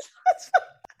 Keep going.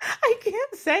 I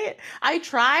can't say it. I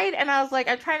tried, and I was like,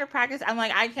 I'm trying to practice. I'm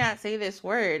like, I can't say this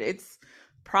word. It's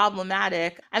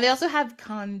problematic. And they also have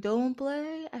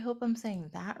candomblé. I hope I'm saying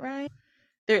that right.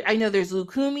 I know there's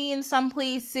Lukumi in some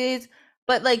places,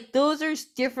 but like those are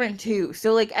different too.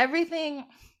 So like everything's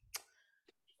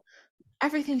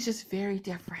just very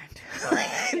different.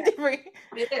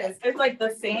 It is. It's like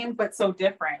the same but so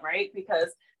different, right?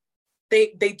 Because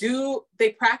they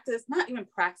practice, not even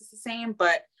practice the same,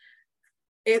 but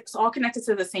it's all connected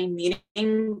to the same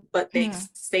meaning, but they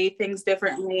say things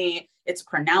differently. It's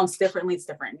pronounced differently. It's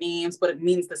different names, but it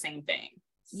means the same thing.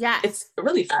 Yeah. It's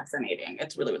really fascinating.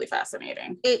 It's really, really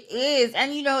fascinating. It is.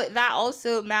 And that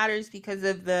also matters because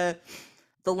of the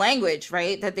language,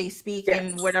 right? That they speak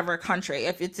in whatever country.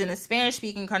 If it's in a Spanish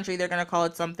speaking country, they're going to call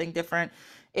it something different.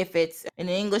 If it's in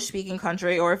an English speaking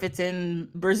country, or if it's in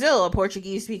Brazil, a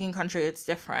Portuguese speaking country, it's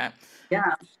different.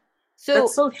 Yeah. So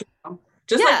that's so true.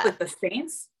 Just like with the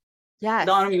saints. Yeah.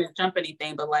 Don't even jump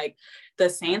anything, but like the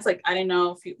saints, like I don't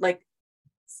know if you like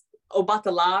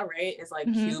Obatala, right? Is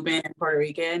like Cuban and Puerto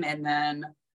Rican, and then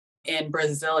in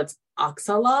Brazil, it's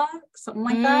Oxala, something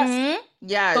like that.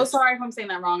 Yes. So sorry if I'm saying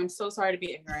that wrong. I'm so sorry to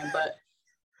be ignorant, but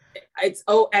it's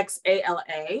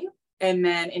Oxala. And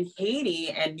then in Haiti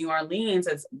and New Orleans,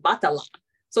 it's Batala.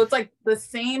 So it's like the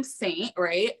same saint,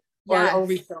 right? Yes. Or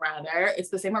Orisha rather. It's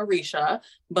the same Orisha,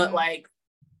 but like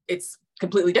it's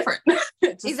completely different.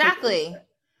 Exactly. Different.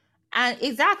 And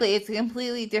exactly, it's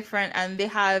completely different. And they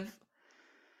have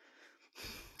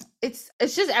it's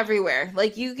just everywhere.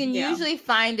 Like you can usually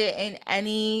find it in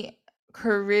any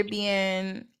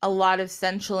Caribbean, a lot of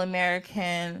Central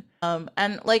American,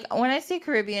 and like when I say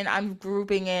Caribbean, I'm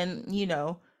grouping in, you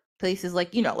know, places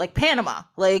like, you know, like Panama.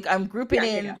 Like I'm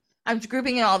grouping I'm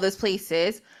grouping in all those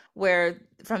places where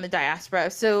from the diaspora.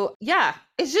 So yeah,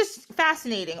 it's just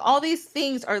fascinating. All these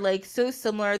things are like so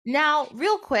similar. Now,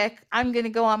 real quick, I'm gonna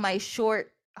go on my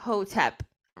short Hotep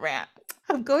rant.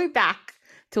 I'm going back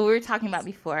to what we were talking about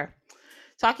before.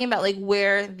 Talking about like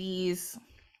where these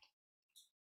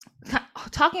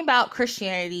talking about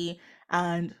Christianity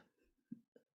and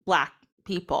Black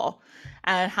people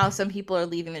and how some people are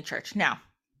leaving the church. Now,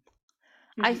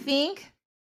 I think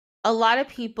a lot of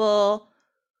people,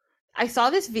 I saw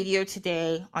this video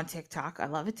today on TikTok. I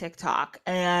love a TikTok.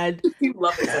 And you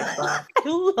love a TikTok.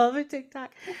 I love a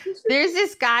TikTok. There's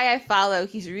this guy I follow.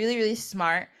 He's really, really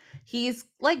smart. He's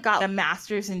like got a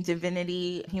master's in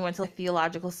divinity. He went to a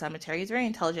theological seminary. He's very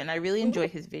intelligent. I really enjoy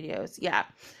his videos. Yeah,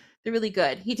 they're really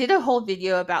good. He did a whole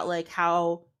video about like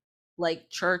how like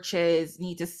churches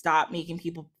need to stop making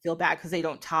people feel bad because they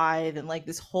don't tithe and like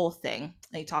this whole thing.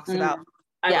 And he talks about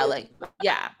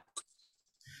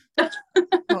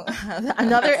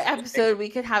another episode. We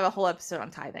could have a whole episode on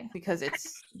tithing because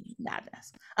it's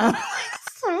madness.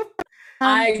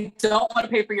 I don't want to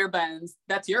pay for your Benz.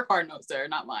 That's your card note, sir,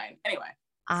 not mine. Anyway,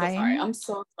 I'm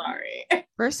so sorry.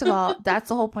 First of all, that's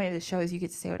the whole point of the show is you get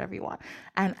to say whatever you want.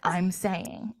 And I'm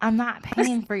saying I'm not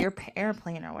paying for your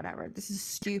airplane or whatever. This is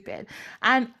stupid.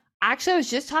 And actually, I was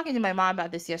just talking to my mom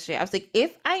about this yesterday. I was like,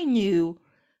 if I knew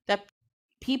that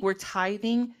people were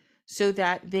tithing so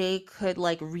that they could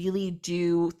like really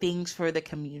do things for the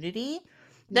community,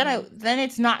 then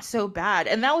it's not so bad.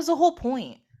 And that was the whole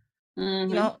point. You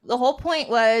know, the whole point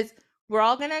was we're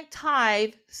all gonna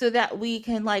tithe so that we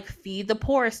can like feed the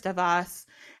poorest of us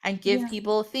and give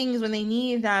people things when they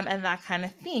need them and that kind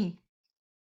of thing.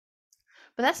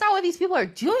 But that's not what these people are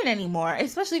doing anymore,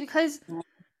 especially because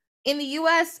in the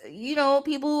US, you know,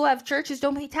 people who have churches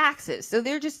don't pay taxes. So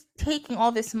they're just taking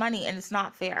all this money and it's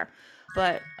not fair.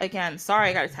 But again, sorry,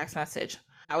 I got a text message.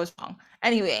 I was wrong.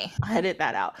 Anyway, I'll edit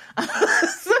that out.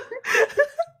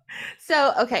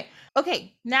 So, okay.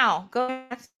 Now, going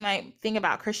back to my thing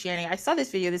about Christianity, I saw this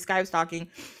video. This guy was talking,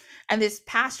 and this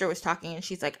pastor was talking, and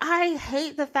she's like, I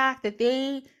hate the fact that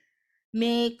they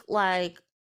make, like,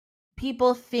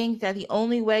 people think that the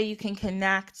only way you can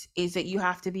connect is that you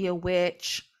have to be a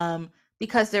witch,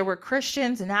 because there were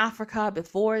Christians in Africa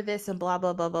before this and blah,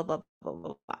 blah, blah, blah, blah, blah,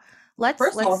 blah, blah.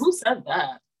 First of all, who said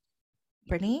that?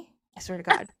 Brittney? I swear to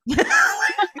God.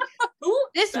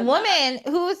 This woman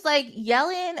who was like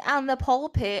yelling on the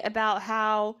pulpit about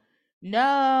how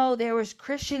no, there was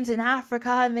Christians in Africa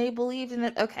and they believed in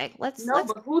it. Okay, let's.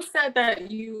 But who said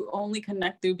that you only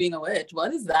connect through being a witch?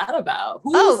 What is that about?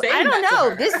 I don't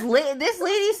know. This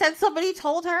lady said somebody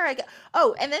told her.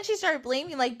 And then she started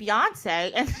blaming like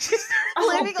Beyonce, and she started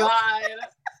blaming. Oh God!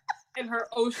 In her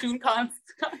Oshun concert.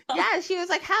 Yeah, she was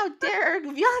like, "How dare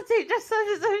Beyonce just said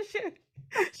his Oshun."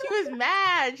 She was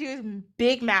mad. She was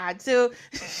big mad. So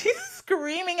she's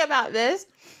screaming about this.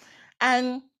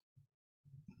 And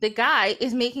the guy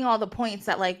is making all the points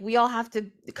that like we all have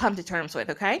to come to terms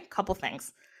with, okay? Couple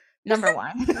things. Number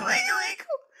one.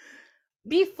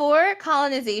 Before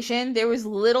colonization, there was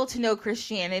little to no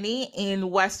Christianity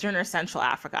in Western or Central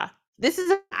Africa. This is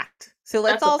a fact. So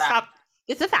let's all stop.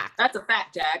 It's a fact. That's a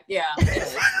fact, Jack. Yeah.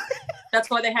 That's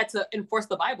why they had to enforce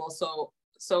the Bible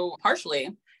so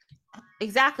harshly.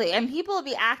 Exactly. And people will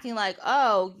be acting like,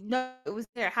 oh, no, it was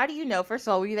there. How do you know? First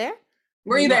of all, were you there?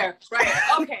 Were you there? Right.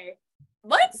 Okay.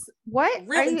 Let's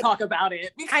really talk about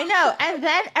it. I know. And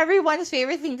then everyone's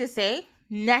favorite thing to say,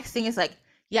 next thing is like,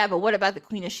 yeah, but what about the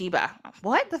Queen of Sheba?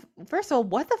 First of all,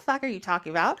 what the fuck are you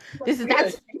talking about? That's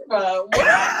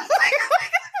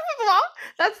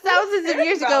thousands of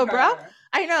years ago, bro.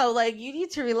 I know, like, you need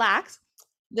to relax.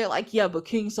 They're like, yeah, but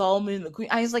King Solomon, the Queen.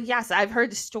 I was like, yes, I've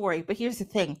heard the story, but here's the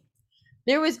thing.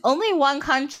 There was only one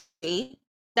country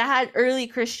that had early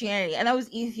Christianity, and that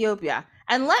was Ethiopia.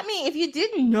 And if you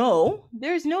didn't know,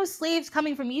 there's no slaves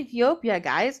coming from Ethiopia,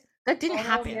 guys. That didn't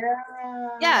happen.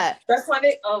 Yeah. That's why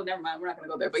never mind. We're not going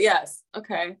to go there, but yes.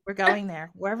 Okay. We're going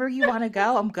there. Wherever you want to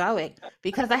go, I'm going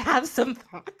because I have some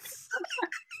thoughts.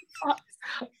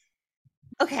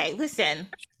 okay, listen.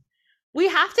 We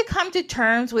have to come to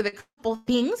terms with a couple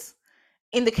things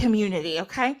in the community,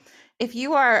 okay? If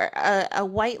you are a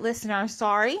white listener, I'm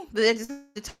sorry, but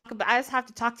I just have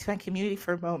to talk to my community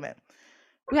for a moment.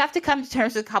 We have to come to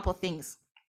terms with a couple things.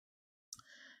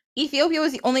 Ethiopia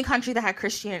was the only country that had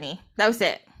Christianity. That was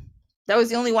it. That was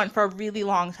the only one for a really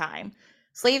long time.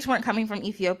 Slaves weren't coming from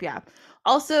Ethiopia.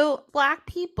 Also, Black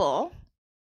people,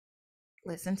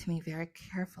 listen to me very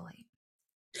carefully.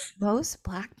 Most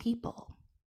Black people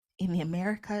in the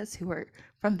Americas who were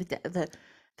from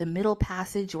the Middle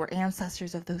Passage or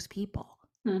ancestors of those people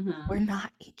were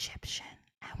not Egyptian,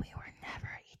 and we were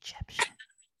never Egyptian.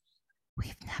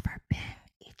 We've never been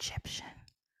Egyptian.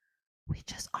 We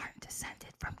just aren't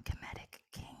descended from Kemetic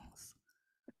kings.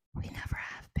 We never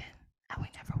have been, and we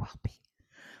never will be.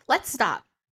 Let's stop.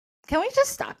 Can we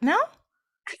just stop now?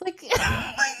 Like,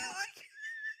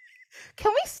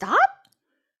 can we stop?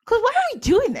 Because why are we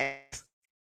doing this?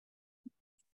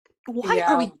 Why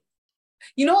are we?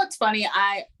 You know what's funny?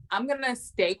 I'm gonna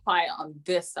stay quiet on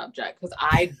this subject because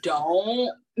I don't.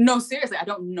 No, seriously, I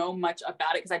don't know much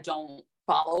about it because I don't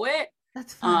follow it.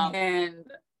 That's fine.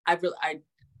 And I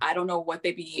don't know what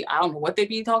they be. I don't know what they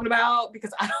be talking about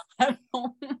because I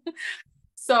don't.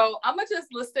 So I'm gonna just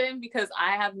listen because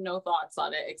I have no thoughts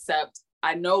on it except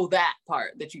I know that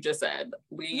part that you just said.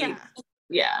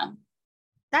 Yeah.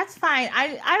 That's fine.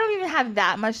 I don't even have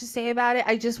that much to say about it.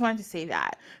 I just wanted to say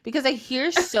that because I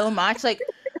hear so much. Like,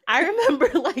 I remember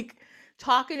like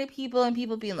talking to people and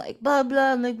people being like, blah,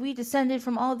 blah, like we descended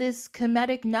from all this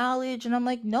Kemetic knowledge. And I'm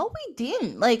like, no, we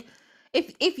didn't. Like,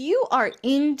 if you are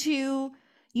into,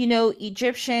 you know,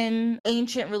 Egyptian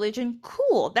ancient religion,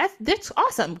 cool. That's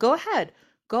awesome. Go ahead.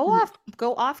 Go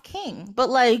off king. But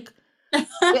like, I'm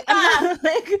not,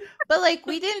 but like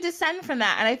we didn't descend from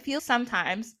that. And I feel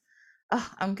sometimes,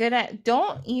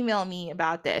 don't email me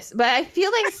about this, but I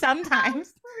feel like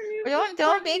sometimes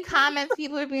don't make comments.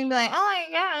 People are being like, oh my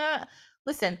God.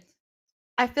 Listen,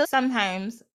 I feel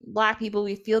sometimes Black people,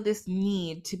 we feel this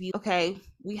need to be, okay,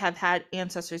 we have had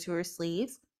ancestors who were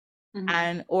slaves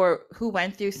and or who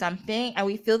went through something, and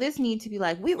we feel this need to be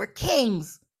like, we were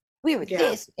kings, we were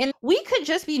this, and we could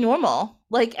just be normal,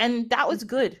 like, and that was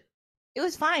good. It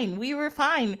was fine. We were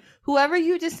fine. Whoever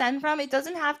you descend from, it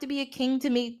doesn't have to be a king to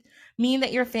mean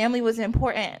that your family was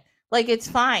important. Like, it's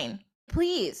fine.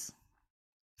 Please.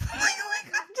 I'm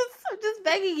just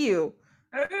begging you.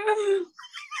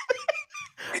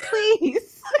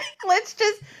 Please.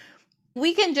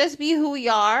 We can just be who we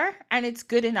are, and it's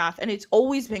good enough, and it's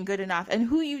always been good enough. And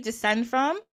who you descend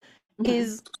from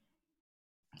is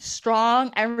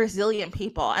strong and resilient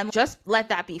people, and just let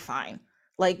that be fine.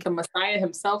 Like the Messiah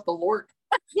himself, the Lord.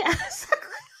 Yes.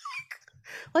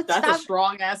 That's a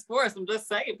strong ass force. I'm just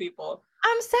saying, people.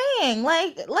 I'm saying,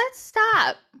 like, let's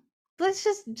stop. Let's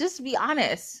just be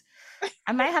honest.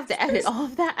 I might have to edit all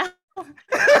of that out.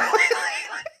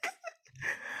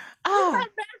 Oh.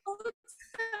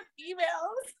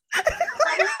 Emails.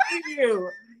 You.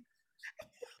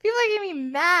 People are getting me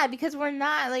mad because we're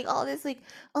not like all this like,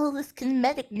 oh, this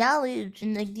Kemetic knowledge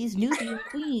and like these Nubian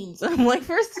queens. I'm like,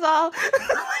 first of all,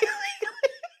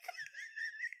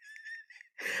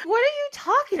 what are you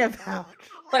talking about?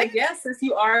 Like, yes, sis,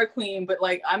 you are a queen, but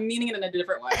like I'm meaning it in a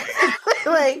different way.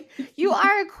 Like, you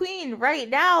are a queen right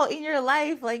now in your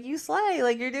life. Like, you slay.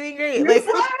 Like, you're doing great.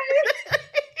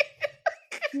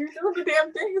 You're doing the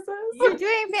damn thing, sis. You're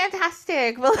doing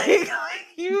fantastic. But like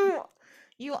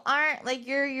you aren't like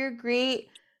you're great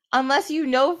unless you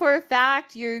know for a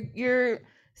fact your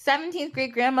 17th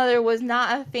great grandmother was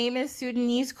not a famous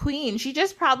Sudanese queen. She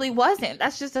just probably wasn't.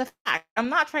 That's just a fact. I'm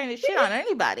not trying to shit on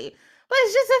anybody, but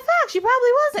it's just a fact. She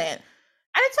probably wasn't.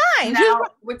 And it's fine. Now,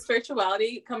 with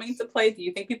spirituality coming into play, do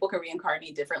you think people can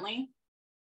reincarnate differently?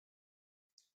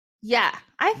 Yeah,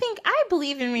 I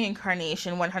believe in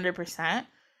reincarnation 100%.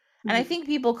 And I think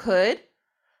people could.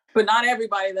 But not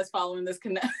everybody that's following this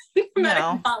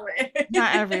no,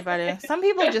 not everybody. Some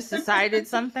people just decided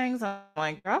some things. I'm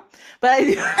like, girl. But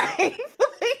I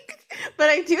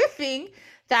do think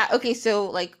that, okay, so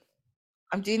like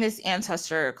I'm doing this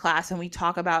ancestor class and we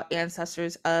talk about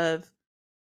ancestors of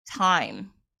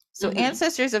time. So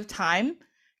ancestors of time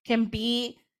can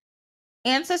be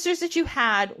ancestors that you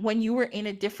had when you were in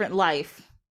a different life.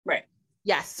 Right.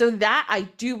 Yes. So that I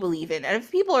do believe in. And if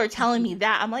people are telling me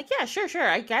that, I'm like, yeah, sure.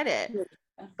 I get it. Yeah.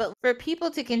 But for people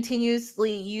to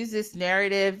continuously use this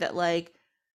narrative that like,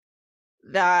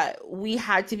 that we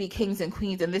had to be kings and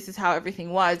queens and this is how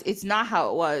everything was, it's not how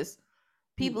it was.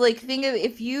 People like think of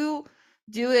if you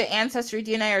do an ancestry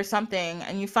DNA or something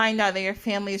and you find out that your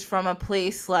family is from a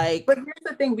place like. But here's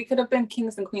the thing, we could have been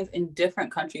kings and queens in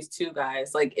different countries too,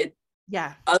 guys. Like it.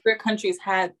 Yeah. Other countries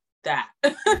had that.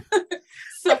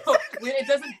 So it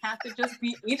doesn't have to just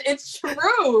be Egypt. It's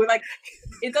true. Like,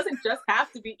 it doesn't just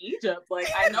have to be Egypt. Like,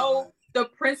 I know The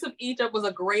Prince of Egypt was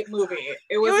a great movie.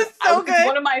 Was so good. It's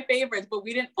one of my favorites, but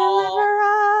we didn't deliver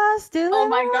us. Oh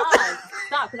my God.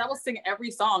 Stop, because I will sing every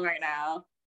song right now.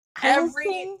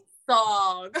 Every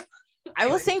song. I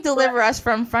will sing Deliver Us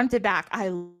from front to back. I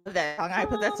love that song. I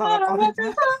put that song on all the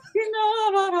time.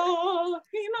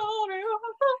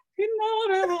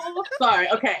 Sorry,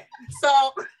 okay.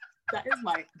 So that is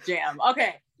my jam.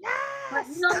 Okay.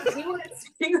 Yes. But we were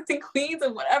kings and queens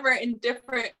and whatever in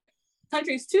different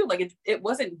countries too. Like it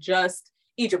wasn't just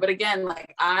Egypt. But again,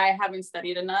 like I haven't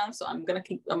studied enough, so I'm gonna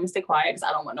stay quiet because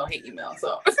I don't want no hate email.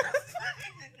 So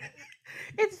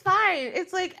it's fine.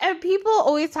 It's like, and people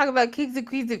always talk about kings and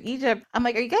queens of Egypt. I'm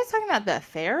like, are you guys talking about the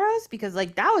pharaohs? Because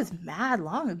like that was mad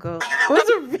long ago. It was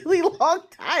a really long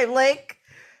time. Like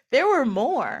there were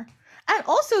more. And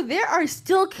also there are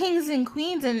still kings and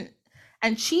queens and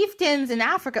chieftains in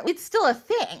Africa. It's still a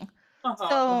thing.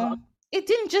 So it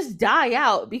didn't just die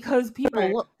out because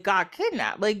people got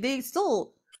kidnapped. Like they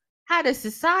still had a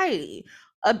society.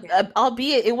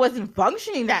 Albeit it wasn't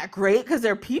functioning that great because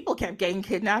their people kept getting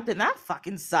kidnapped and that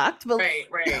fucking sucked. But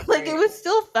like it was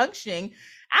still functioning.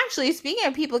 Actually, speaking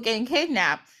of people getting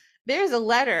kidnapped, there's a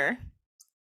letter.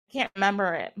 I can't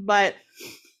remember it, but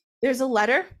there's a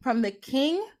letter from the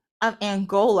king of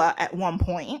Angola at one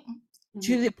point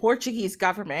to the Portuguese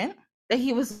government that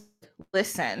he was,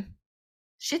 listen,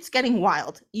 shit's getting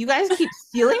wild. You guys keep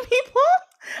stealing people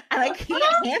and I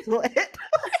can't handle it.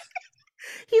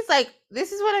 He's like,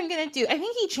 this is what I'm going to do. I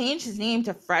think he changed his name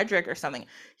to Frederick or something.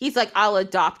 He's like, I'll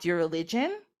adopt your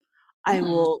religion. I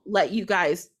will let you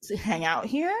guys hang out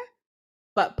here,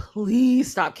 but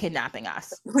please stop kidnapping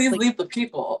us. Please leave the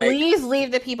people. Please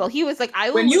leave the people. He was like, I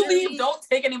will. When you leave, don't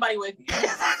take anybody with you.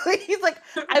 He's like,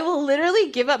 I will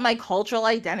literally give up my cultural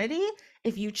identity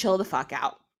if you chill the fuck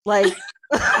out. Like,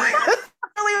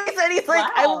 he's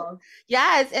like, wow.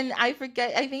 Yes, and I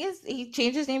forget. I think he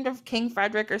changed his name to King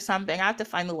Frederick or something. I have to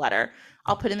find the letter.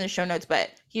 I'll put in the show notes.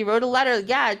 But he wrote a letter.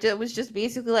 Yeah, it was just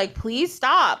basically like, please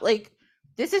stop. Like,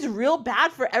 this is real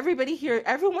bad for everybody here.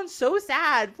 Everyone's so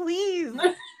sad. Please.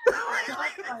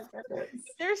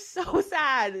 They're so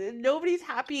sad. Nobody's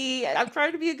happy. I'm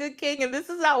trying to be a good king, and this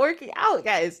is not working out,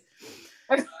 guys.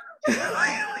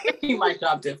 Making my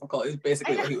job difficult is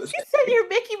basically what he was saying. He said, you're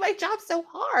making my job so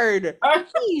hard.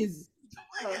 Please.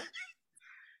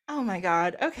 Oh my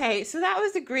God. Okay, so that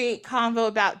was a great convo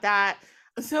about that.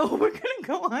 So we're gonna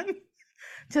go on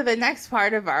to the next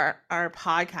part of our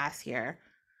podcast here.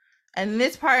 And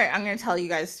this part, I'm gonna tell you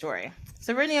guys a story.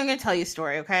 So Brittney, I'm gonna tell you a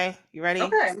story, okay? You ready?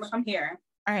 Okay, I'm here.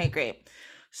 All right, great.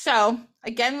 So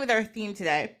again, with our theme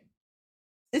today,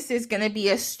 this is going to be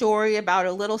a story about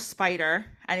a little spider,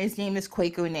 and his name is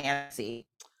Kwaku Nancy.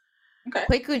 Okay.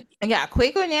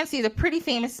 Kwaku Nancy is a pretty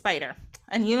famous spider.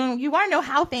 And you want to know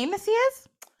how famous he is?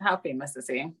 How famous is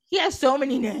he? He has so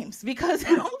many names because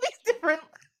in all these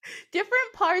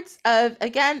different parts of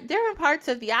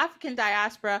the African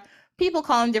diaspora, people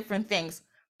call him different things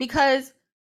because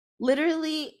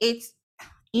literally it's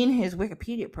in his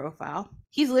Wikipedia profile.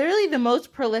 He's literally the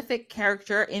most prolific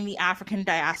character in the African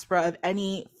diaspora of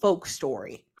any folk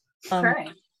story. Okay.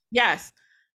 Yes.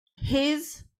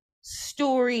 His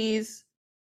stories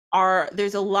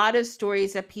there's a lot of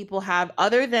stories that people have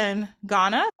other than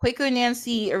Ghana. Kwaku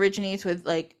Nancy originates with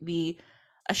like the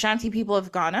Ashanti people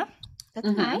of Ghana.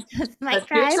 That's my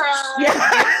tribe.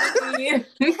 Yeah.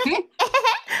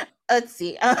 Let's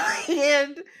see.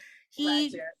 And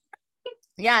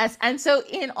yes. And so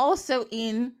also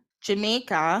in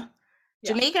Jamaica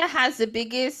has the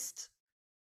biggest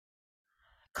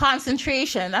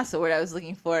concentration. That's the word I was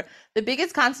looking for. The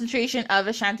biggest concentration of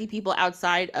Ashanti people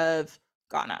outside of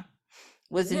Ghana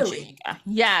was in Jamaica.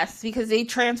 Yes, because they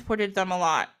transported them a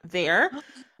lot there.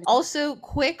 Also,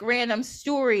 quick random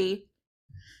story.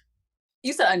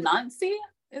 You said Anansi,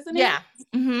 isn't it? Yeah.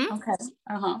 Mm-hmm. Okay.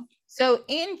 So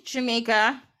in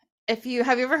Jamaica, have you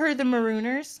ever heard of the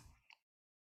Marooners?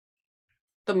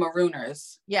 The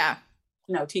Marooners. Yeah.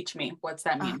 No, teach me. What's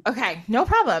that mean? Okay, no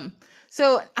problem.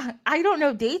 So I don't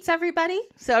know dates, everybody.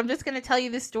 So I'm just going to tell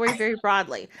you this story very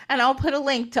broadly. And I'll put a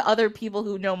link to other people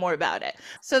who know more about it.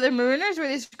 So the Marooners were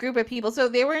this group of people. So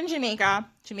they were in Jamaica.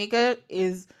 Jamaica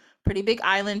is a pretty big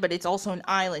island, but it's also an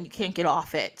island. You can't get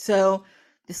off it. So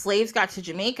the slaves got to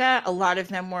Jamaica. A lot of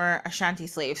them were Ashanti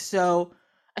slaves. So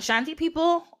Ashanti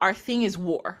people, our thing is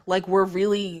war. Like, we're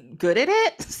really good at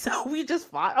it. So we just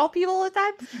fought all people all the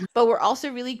time. But we're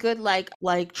also really good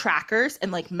like trackers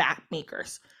and like map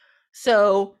makers.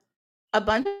 So a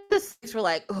bunch of slaves were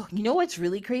like, oh, you know what's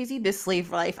really crazy? This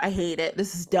slave life. I hate it.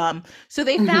 This is dumb. So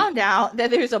they found out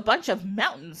that there's a bunch of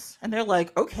mountains and they're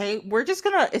like, okay, we're just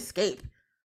going to escape.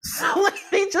 So like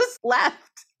they just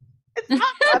left. It's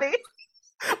not funny.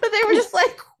 But they were just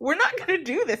like, we're not going to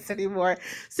do this anymore.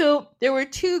 So there were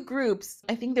two groups.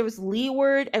 I think there was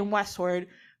leeward and westward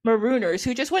marooners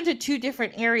who just went to two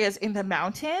different areas in the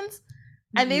mountains.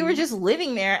 And they were just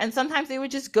living there. And sometimes they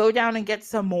would just go down and get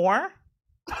some more.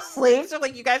 Slaves are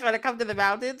like, you guys want to come to the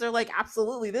mountains? They're like,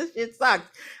 absolutely, this shit sucks.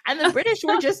 And the British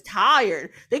were just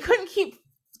tired. They couldn't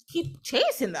keep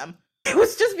chasing them. It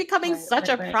was just becoming such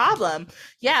a problem.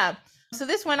 Yeah. So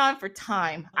this went on for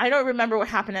time. I don't remember what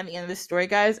happened at the end of this story,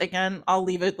 guys. Again, I'll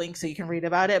leave a link so you can read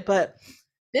about it. But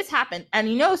this happened. And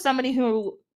you know somebody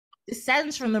who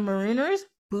descends from the Marooners?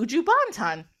 Buju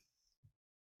Banton.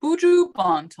 Buju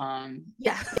Banton.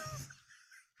 Yeah.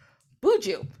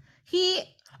 Buju.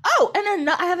 And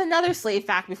I have another slave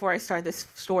fact before I start this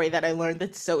story that I learned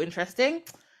that's so interesting.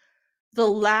 The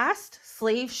last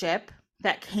slave ship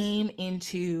that came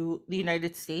into the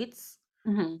United States,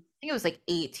 I think it was like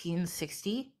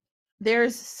 1860.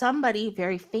 There's somebody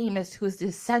very famous who is a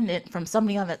descendant from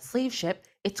somebody on that slave ship.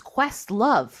 It's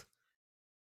Questlove.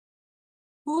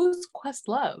 Who's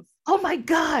Questlove? Oh my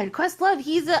God, Questlove.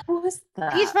 Who is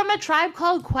that? He's from a tribe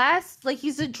called Quest. Like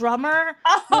he's a drummer.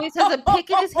 He always has a pick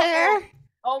in his hair.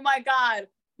 Oh my God.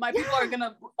 My people are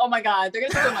gonna, oh my God, they're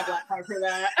gonna steal my black card for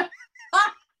that.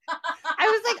 I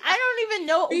was like, I don't even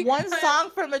know one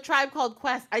song from a tribe called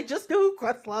Quest. I just know who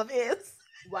Questlove is.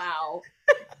 Wow.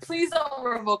 Please don't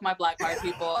revoke my black card,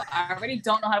 people. I already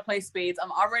don't know how to play spades.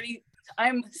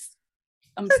 I'm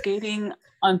skating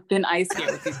on thin ice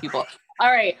here with these people.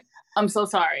 All right. I'm so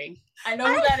sorry. I know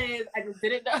who that is. I just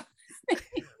didn't know.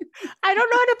 I don't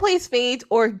know how to play spades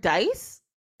or dice.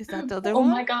 Is that the other one? Oh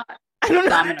my God. I don't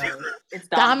know. Dominoes. It's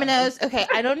Dominoes. Okay.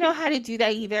 I don't know how to do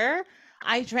that either.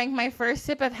 I drank my first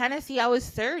sip of Hennessy. I was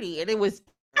 30 and it was,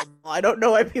 I don't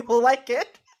know why people like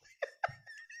it.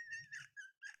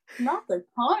 Not the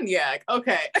cognac.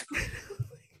 Okay.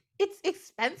 It's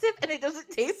expensive and it doesn't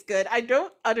taste good. I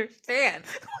don't understand.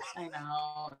 I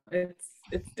know.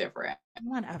 It's different.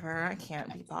 Whatever. I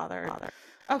can't be bothered.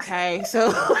 Okay.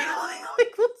 So,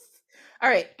 all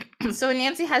right. So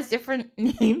Nancy has different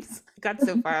names. I got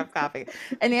so far off topic.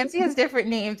 And Nancy has different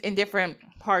names in different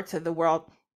parts of the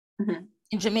world.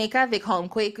 In Jamaica, they call him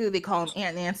Kwaku. They call him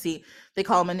Aunt Nancy. They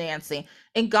call him Anansi.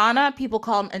 In Ghana, people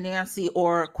call him Anansi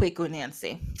or Kwaku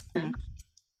Nancy.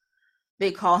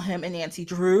 They call him Anansi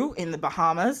Drew in the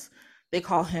Bahamas. They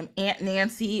call him Aunt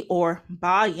Nancy or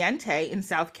Ba Yente in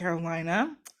South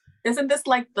Carolina. Isn't this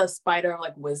like the spider of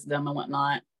like wisdom and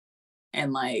whatnot?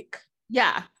 And like,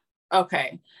 yeah.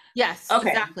 Okay. Yes, okay.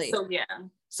 Exactly. So yeah.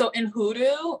 So in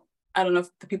hoodoo, I don't know if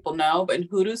the people know, but in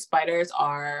hoodoo, spiders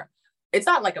are, it's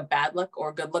not like a bad luck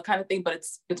or good luck kind of thing, but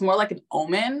it's more like an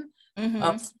omen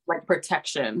of like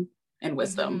protection and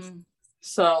wisdom.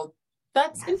 So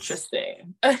that's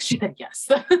interesting. She said yes.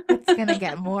 It's gonna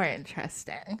get more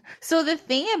interesting. So the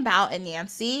thing about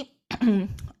Anansi,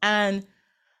 and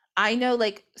I know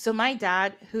like, so my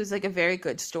dad, who's like a very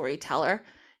good storyteller,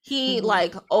 he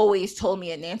like always told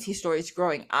me Anansi stories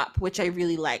growing up, which I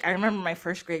really like. I remember my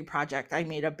first grade project, I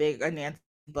made a big Anansi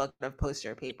book of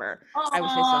poster paper. Aww. I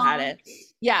wish I still had it.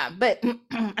 Yeah, but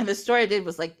and the story I did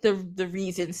was like the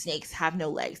reason snakes have no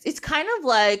legs. It's kind of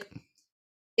like,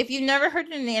 if you've never heard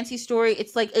an Anansi story,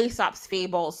 it's like Aesop's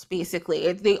fables,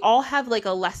 basically. They all have like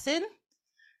a lesson.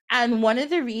 And one of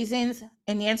the reasons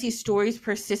Anansi stories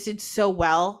persisted so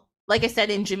well, like I said,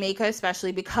 in Jamaica,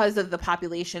 especially because of the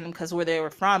population, because where they were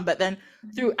from, but then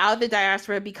throughout the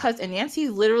diaspora, because Anansi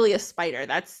is literally a spider.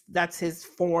 That's his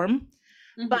form.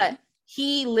 But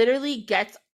he literally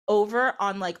gets over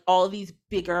on like all these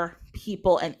bigger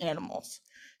people and animals.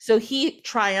 So he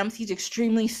triumphs. He's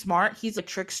extremely smart. He's a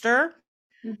trickster.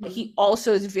 He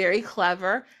also is very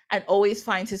clever and always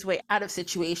finds his way out of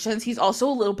situations. He's also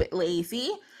a little bit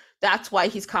lazy. That's why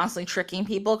he's constantly tricking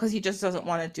people, because he just doesn't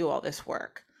want to do all this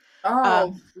work.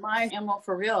 Oh, my ammo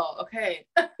for real. Okay.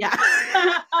 Yeah.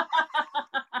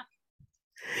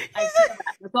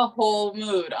 It's a whole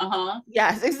mood.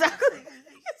 Yes, exactly.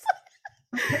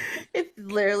 It's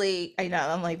literally, I know,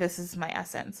 I'm like, this is my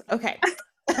essence. Okay.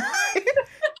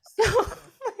 So,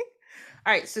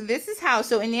 all right, so this is how,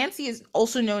 so Anansi is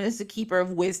also known as the keeper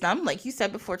of wisdom, like you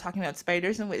said before, talking about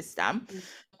spiders and wisdom,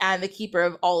 and the keeper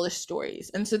of all the stories.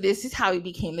 And so this is how he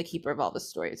became the keeper of all the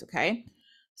stories, okay?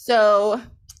 So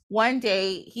one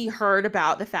day he heard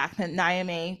about the fact that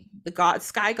Nyame, the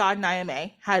sky god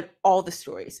Nyame, had all the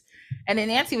stories. And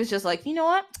Anansi was just like, you know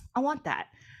what? I want that.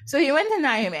 So he went to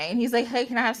Naime and he's like, hey,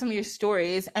 can I have some of your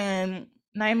stories? And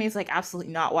Naime's like,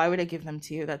 absolutely not. Why would I give them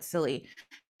to you? That's silly.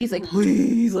 He's like,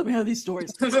 please let me have these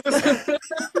stories. He's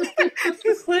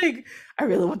like, I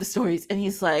really want the stories. And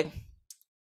he's like,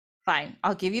 fine,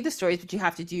 I'll give you the stories, but you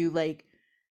have to do like,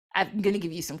 I'm going to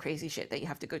give you some crazy shit that you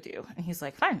have to go do. And he's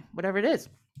like, fine, whatever it is.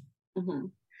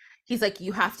 He's like,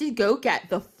 you have to go get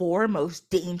the 4 most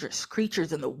dangerous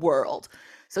creatures in the world.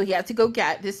 So he had to go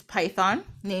get this python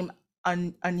named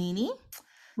Anini,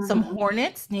 some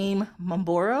hornets named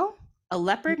Mamboro, a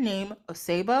leopard named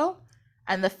Osebo,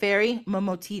 and the fairy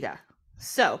Momotita.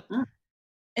 So, and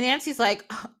Nancy's like,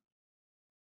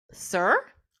 sir,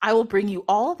 I will bring you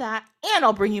all of that, and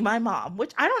I'll bring you my mom,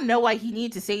 which I don't know why he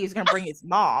needed to say he's going to bring his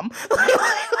mom.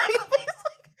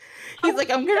 He's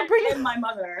like, I'm going to bring my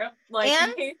mother. Like,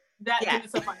 and, that didn't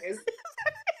suffice.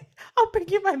 I'll bring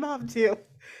you my mom, too.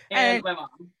 And my mom.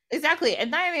 Exactly.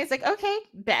 And Naomi is like, okay,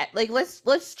 bet. Like,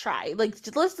 let's try. Like,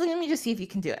 let me just see if you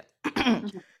can do it.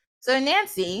 So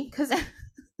Nancy, because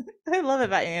I love it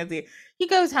about Nancy, he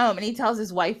goes home and he tells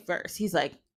his wife first. He's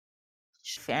like,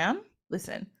 fam,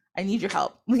 listen, I need your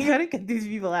help. We got to get these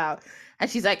people out. And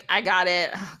she's like, I got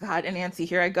it. Oh, God. And Nancy,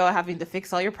 here I go having to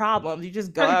fix all your problems. You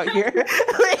just go out here.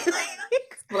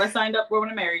 Well, I signed up for when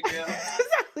I married you.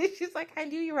 Exactly. She's like, I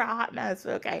knew you were a hot mess.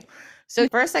 Okay. So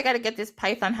first I got to get this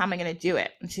python. How am I going to do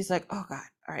it? And she's like, oh God.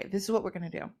 All right. This is what we're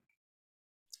going to do.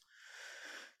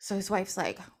 So his wife's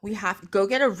like, we have to go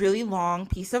get a really long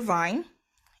piece of vine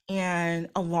and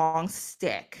a long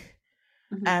stick.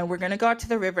 And we're going to go out to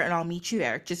the river and I'll meet you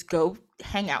there. Just go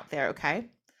hang out there. Okay.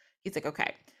 He's like,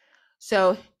 okay.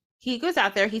 So he goes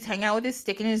out there. He's hanging out with his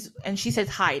stick and she says,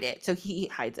 hide it. So he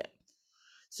hides it.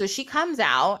 So she comes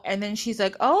out and then she's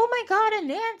like, oh my God, and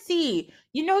Nancy,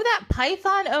 you know that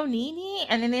python Onini?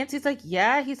 And then Nancy's like,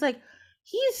 yeah. He's like,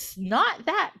 he's not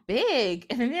that big.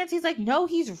 And then Nancy's like, no,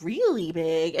 he's really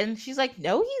big. And she's like,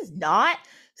 no, he's not.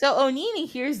 So Onini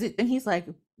hears it and he's like,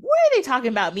 what are they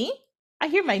talking about me? I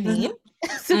hear my name.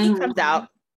 So he comes out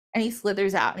and he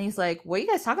slithers out and he's like, what are you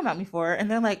guys talking about me for?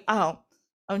 And they're like, oh,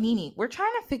 Onini, we're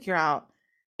trying to figure out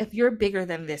if you're bigger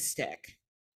than this stick.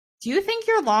 Do you think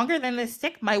you're longer than this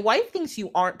stick? My wife thinks you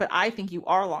aren't, but I think you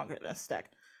are longer than this stick.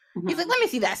 He's like, let me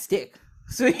see that stick.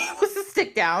 So he puts the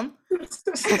stick down.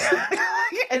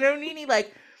 And Onini,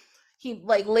 he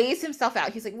lays himself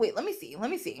out. He's like, wait, let me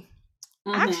see.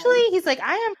 Actually, he's like,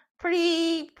 I am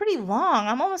pretty long.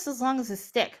 I'm almost as long as a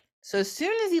stick. So as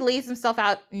soon as he lays himself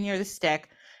out near the stick,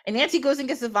 and Nancy goes and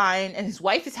gets the vine, and his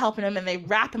wife is helping him, and they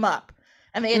wrap him up,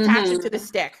 and they attach him to the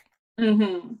stick.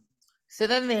 So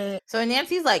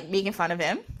Nancy's like making fun of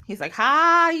him. He's like,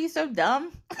 ha, you so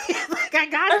dumb. Like, I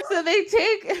got it. So they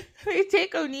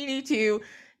take Onini to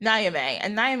Naime,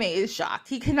 and Naime is shocked.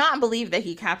 He cannot believe that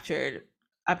he captured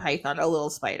a python, a little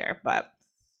spider, but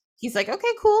he's like,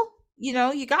 okay, cool. You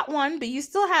know, you got one, but you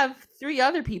still have 3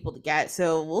 other people to get.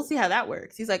 So we'll see how that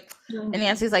works. He's like, and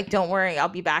Nancy's like, don't worry, I'll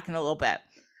be back in a little bit.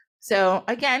 So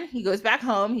again, he goes back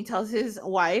home. He tells his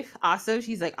wife, Aso,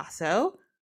 she's like, Aso,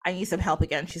 I need some help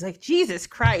again. She's like, Jesus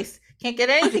Christ, can't get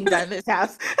anything done in this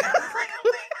house.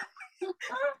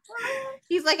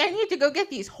 He's like, I need to go get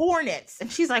these hornets.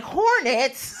 And she's like,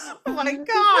 hornets? Oh my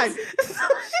God.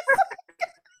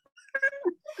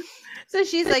 So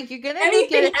she's like, you're going to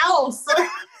anything else.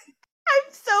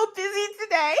 I'm so busy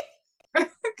today.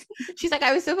 She's like,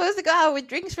 I was supposed to go out with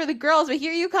drinks for the girls, but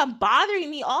here you come bothering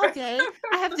me all day.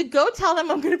 I have to go tell them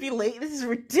I'm going to be late. This is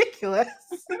ridiculous.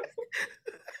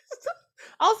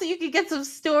 Also, you could get some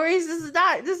stories.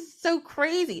 This is so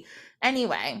crazy.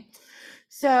 Anyway,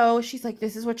 so she's like,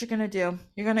 this is what you're going to do.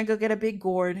 You're going to go get a big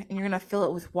gourd and you're going to fill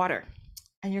it with water.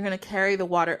 And you're going to carry the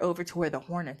water over to where the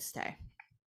hornets stay.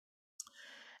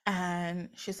 And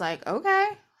she's like, okay.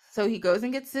 So he goes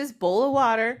and gets this bowl of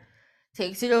water,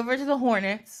 takes it over to the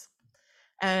hornets.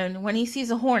 And when he sees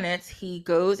the hornets, he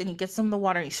goes and he gets some of the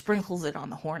water and he sprinkles it on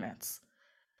the hornets.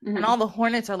 And all the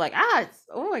hornets are like,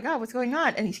 oh my God, what's going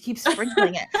on? And he keeps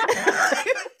sprinkling it.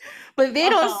 But they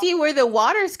don't see where the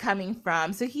water's coming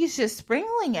from. So he's just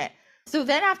sprinkling it. So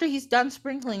then after he's done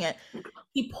sprinkling it,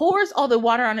 he pours all the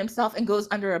water on himself and goes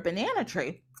under a banana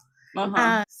tree.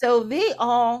 So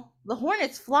the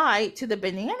hornets fly to the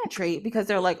banana tree because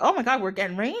they're like, oh my God, we're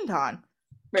getting rained on.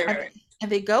 Right.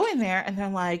 And they go in there and they're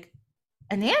like,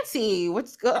 and Nancy,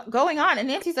 what's going on? And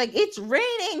Nancy's like, it's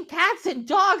raining cats and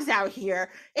dogs out here.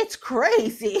 It's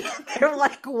crazy. They're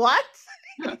like, what?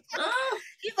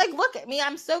 He's like, look at me.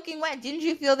 I'm soaking wet. Didn't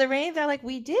you feel the rain? They're like,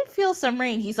 we did feel some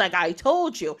rain. He's like, I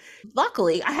told you.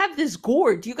 Luckily, I have this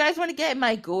gourd. Do you guys want to get in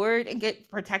my gourd and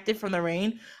get protected from the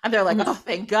rain? And they're like, oh,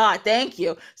 thank God. Thank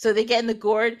you. So they get in the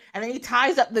gourd and then he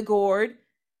ties up the gourd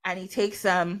and he takes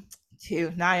them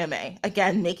to Naomi,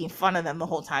 again making fun of them the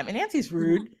whole time. And Nancy's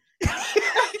rude.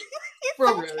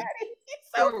 Real rude.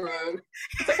 So rude.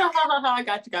 It's like, I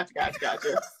got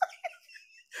you.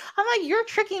 I'm like, you're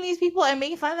tricking these people and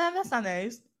making fun of them? That's not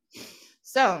nice.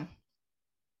 So,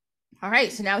 all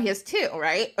right. So now he has 2,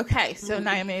 right? Okay. So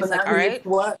Naomi is like, all right.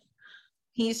 What?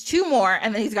 He's 2 more,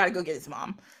 and then he's got to go get his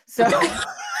mom. So, he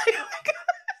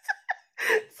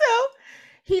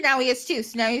has 2.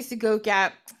 So now he has to go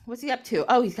get, what's he up to?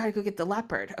 Oh, he's got to go get the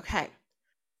leopard. Okay.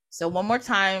 So one more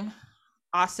time.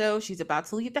 Also, she's about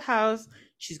to leave the house.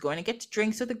 She's going to get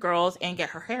drinks with the girls and get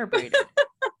her hair braided.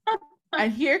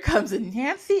 And here comes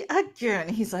Nancy again.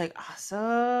 He's like,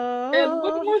 awesome. And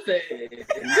one more thing.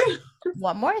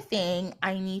 One more thing.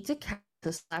 I need to catch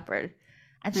this leopard.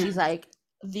 And she's like,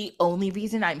 the only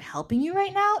reason I'm helping you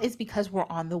right now is because we're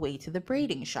on the way to the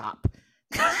braiding shop.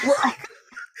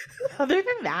 Other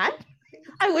than that,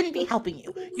 I wouldn't be helping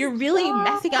you. You're really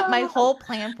messing up my whole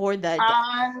plan for the day.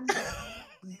 I'm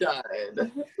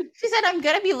done. She said, I'm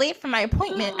going to be late for my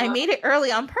appointment. I made it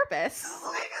early on purpose.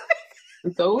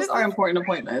 Those are important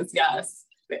appointments. Yes,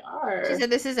 they are. She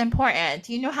said, this is important.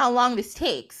 Do you know how long this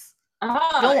takes?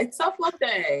 It's self-love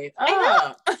day. I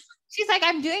know. She's like,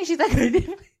 I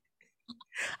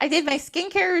did my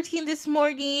skincare routine this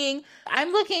morning.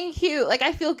 I'm looking cute. Like,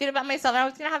 I feel good about myself. I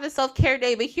was going to have a self-care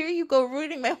day, but here you go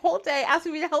ruining my whole day,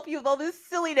 asking me to help you with all this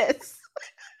silliness.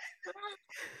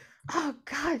 Oh,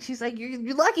 God. She's like,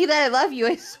 you're lucky that I love you.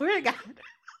 I swear to God.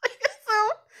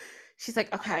 So she's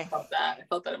like, okay. I felt that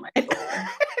in my soul.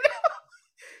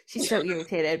 She's so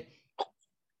irritated.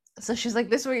 So she's like,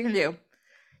 this is what you're going to do.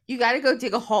 You got to go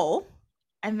dig a hole,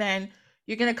 and then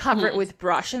you're going to cover it with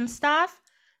brush and stuff.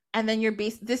 And then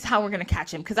this is how we're going to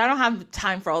catch him, because I don't have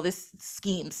time for all this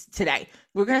schemes today.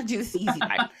 We're going to do this easy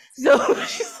time. So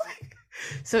she's like,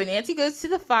 so Nancy goes to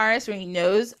the forest where he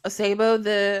knows Osebo,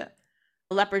 the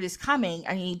leopard, is coming,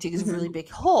 and he digs a really big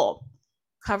hole,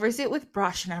 covers it with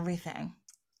brush and everything.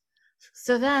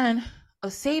 So then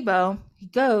Osebo, he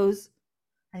goes,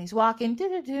 and he's walking,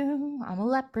 I'm a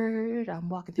leopard, I'm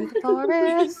walking through the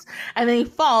forest. And then he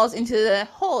falls into the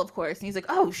hole, of course. And he's like,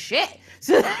 oh, shit.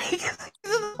 So then he gets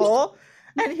into the hole.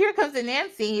 And here comes the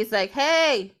Nancy. He's like,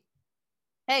 hey,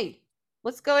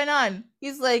 what's going on?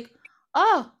 He's like,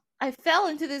 oh, I fell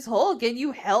into this hole. Can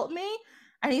you help me?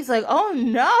 And he's like, oh,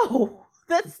 no,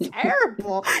 that's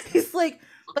terrible. He's like,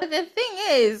 but the thing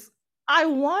is, I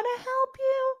want to help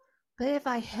you. But if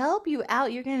I help you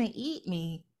out, you're going to eat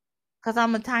me. Because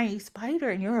I'm a tiny spider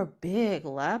and you're a big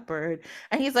leopard.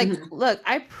 And he's like, look,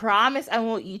 I promise I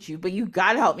won't eat you, but you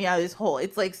got to help me out of this hole.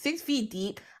 It's like 6 feet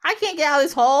deep. I can't get out of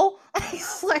this hole.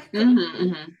 He's like,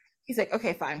 he's like,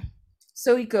 okay, fine.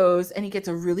 So he goes and he gets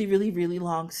a really, really, really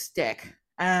long stick.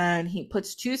 And he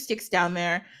puts 2 sticks down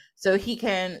there so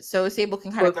Osebo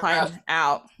can kind of climb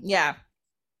out. Yeah.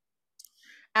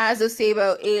 As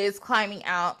Osebo is climbing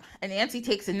out, and Nancy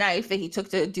takes a knife that he took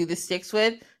to do the sticks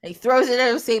with, and he throws it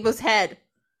at Osebo's head.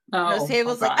 And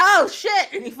Osebo's like, oh, shit!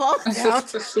 And he falls down.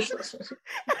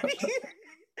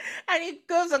 and he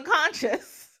goes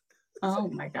unconscious. Oh,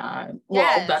 my God.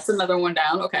 Yes. Well, that's another one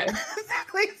down. Okay.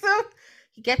 Exactly. So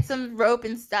he gets some rope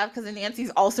and stuff, because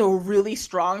Nancy's also really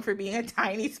strong for being a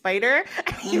tiny spider.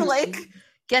 And he,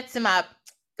 gets him up.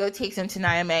 Takes him to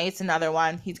Naomi. It's another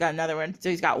one. He's got another one.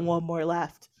 So he's got one more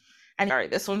left. And all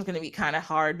right, this one's going to be kind of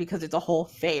hard because it's a whole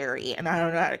fairy. And I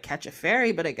don't know how to catch a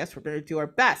fairy, but I guess we're going to do our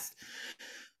best.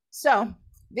 So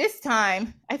this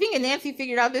time, I think Nancy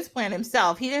figured out this plan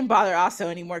himself. He didn't bother Aso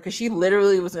anymore because she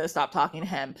literally was going to stop talking to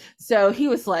him. So he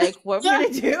was like, what are we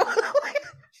going to do?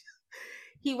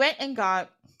 He went and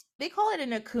got, they call it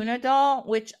an Akuna doll,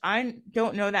 which I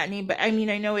don't know that name, but I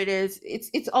mean, I know it is.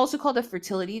 It's also called a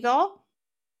fertility doll.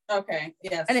 Okay.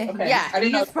 Yes. And okay. Yeah, I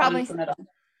didn't know probably.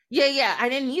 Yeah, I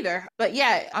didn't either. But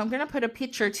yeah, I'm gonna put a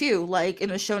picture too, like in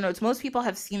the show notes. Most people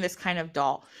have seen this kind of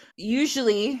doll.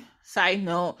 Usually, side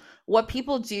note, what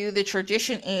people do, the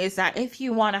tradition is that if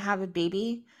you want to have a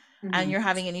baby and you're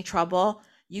having any trouble,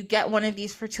 you get one of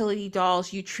these fertility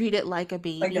dolls. You treat it like a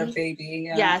baby. Like a baby.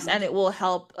 Yeah. Yes, and it will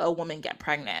help a woman get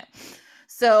pregnant.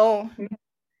 So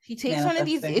he takes one of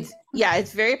these.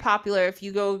 It's very popular. If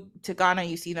you go to Ghana,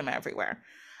 you see them everywhere.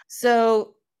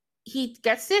 So he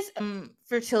gets this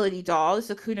fertility doll, this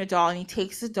Akuna doll, and he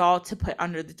takes the doll to put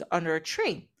under a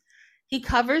tree. He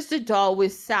covers the doll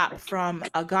with sap from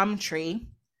a gum tree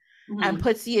and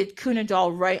puts the Akuna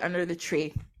doll right under the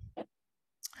tree.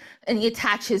 And he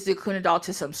attaches the Akuna doll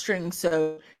to some string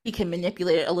so he can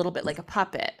manipulate it a little bit like a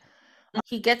puppet.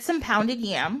 He gets some pounded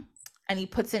yam and he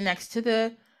puts it next to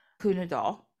the Akuna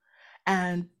doll.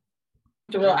 And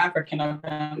it's a real African of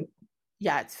him.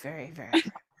 Yeah, it's very, very.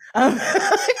 Um,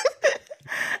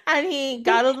 and he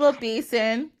got a little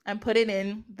basin and put it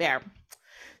in there.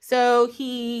 So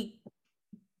he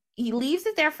leaves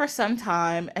it there for some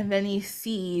time, and then he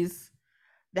sees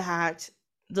that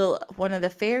the one of the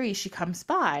fairies, she comes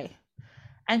by,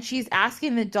 and she's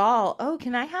asking the doll, "Oh,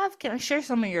 can I share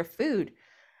some of your food?"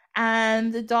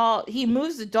 And the doll, he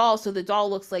moves the doll so the doll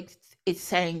looks like it's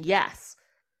saying yes.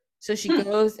 So she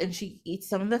goes and she eats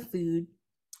some of the food,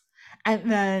 and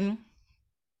then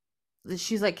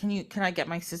she's like, can I get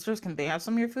my sisters? Can they have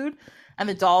some of your food?" And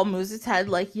the doll moves its head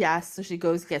like yes. So she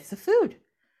goes, gets the food.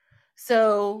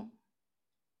 So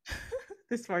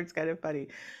this part's kind of funny.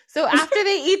 So after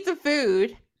they eat the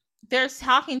food, they're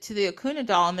talking to the Akuna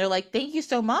doll and they're like, "Thank you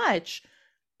so much."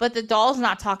 But the doll's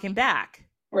not talking back.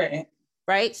 Right.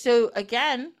 Right. So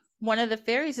again, one of the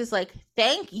fairies is like,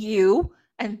 "Thank you."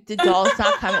 And the doll's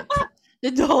not coming.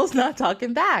 The doll's not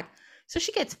talking back. So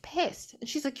she gets pissed and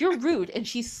she's like, "You're rude." And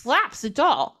she slaps the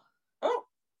doll. Oh.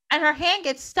 And her hand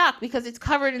gets stuck because it's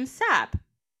covered in sap.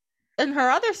 And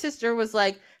her other sister was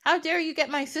like, "How dare you get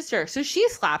my sister?" So she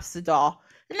slaps the doll.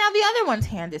 And now the other one's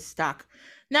hand is stuck.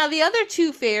 Now the other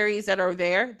two fairies that are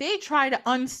there, they try to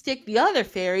unstick the other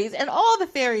fairies, and all the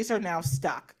fairies are now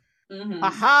stuck. Mm-hmm.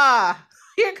 Aha!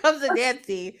 Here comes a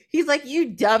Nancy. He's like,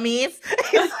 "You dummies."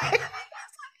 He's like,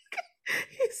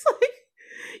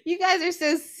 "You guys are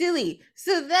so silly."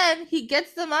 So then he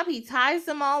gets them up, he ties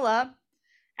them all up,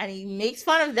 and he makes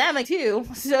fun of them too.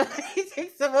 So he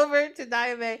takes them over to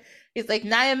Nayame. He's like,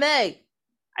 "Nayame,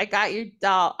 I got your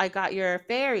doll. I got your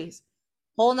fairies.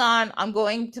 Hold on, I'm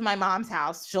going to my mom's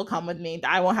house. She'll come with me.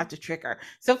 I won't have to trick her."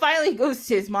 So finally he goes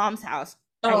to his mom's house.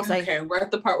 Oh, okay. Like, we're at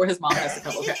the part where his mom has to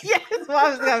come. Okay. Yeah, his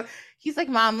mom's coming. He's like,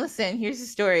 "Mom, listen, here's the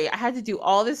story. I had to do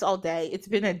all this all day. It's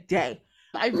been a day.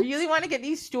 I really want to get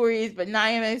these stories, but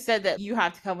Naomi said that you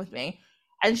have to come with me."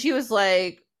 And she was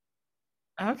like,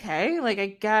 "Okay, like I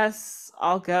guess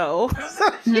I'll go."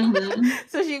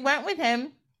 So she went with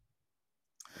him.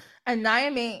 And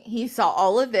Naomi, he saw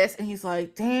all of this and he's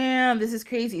like, "Damn, this is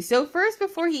crazy." So first,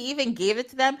 before he even gave it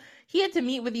to them, he had to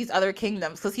meet with these other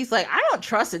kingdoms because he's like, "I don't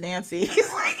trust Nancy."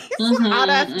 He's like, hot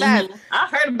ass mess. I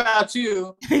heard about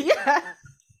you. Yeah.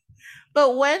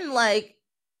 But when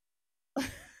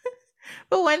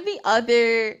the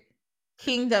other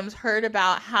kingdoms heard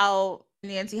about how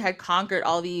Nancy had conquered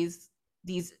all these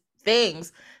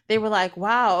things, they were like,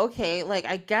 "Wow, okay, like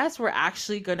I guess we're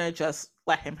actually gonna just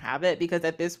let him have it because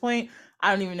at this point,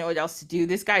 I don't even know what else to do.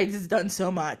 This guy has done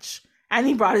so much, and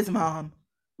he brought his mom,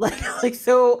 like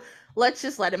so. Let's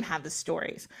just let him have the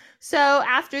stories." So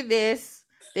after this,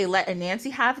 they let Nancy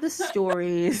have the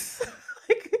stories.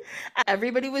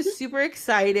 Everybody was super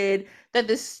excited that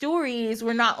the stories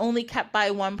were not only kept by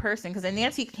one person, because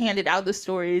Nancy handed out the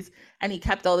stories and he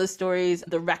kept all the stories,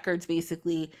 the records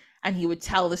basically, and he would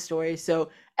tell the stories. So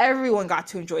everyone got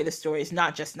to enjoy the stories,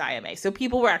 not just Naomi. So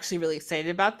people were actually really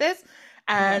excited about this.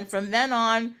 And from then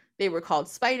on, they were called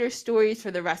Spider Stories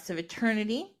for the rest of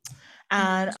eternity.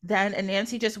 And then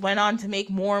Nancy just went on to make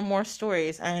more and more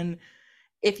stories. And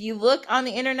if you look on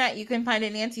the internet, you can find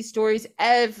Nancy stories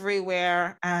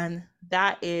everywhere. And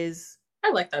that is...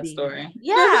 I like that story.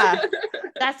 Yeah.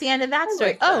 That's the end of that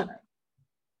story. Like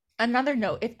another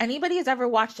note. If anybody has ever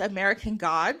watched American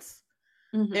Gods,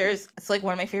 it's like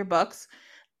one of my favorite books.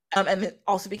 And it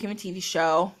also became a TV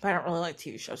show, but I don't really like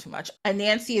TV shows too much. And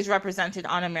Nancy is represented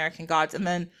on American Gods. And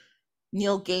then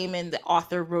Neil Gaiman, the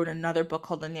author, wrote another book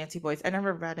called The Nancy Boys. I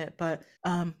never read it, but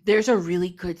there's a really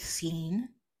good scene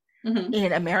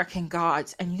in American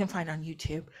Gods, and you can find on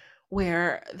YouTube,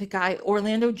 where the guy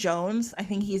Orlando Jones, I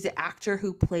think he's the actor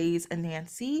who plays a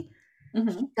Nancy,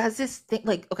 does this thing.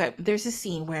 Like, okay, there's a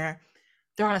scene where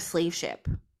they're on a slave ship,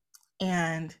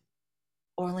 and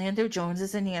Orlando Jones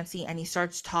is a Nancy, and he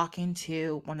starts talking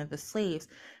to one of the slaves,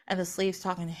 and the slave's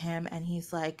talking to him, and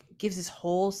he's like, gives this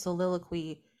whole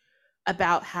soliloquy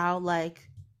about how, like,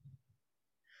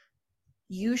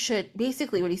 you should,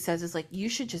 basically what he says is like, you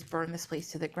should just burn this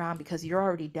place to the ground because you're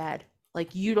already dead.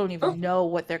 Like, you don't even know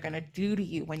what they're going to do to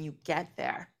you when you get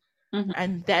there.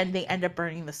 And then they end up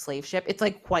burning the slave ship. It's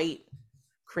like quite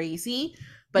crazy,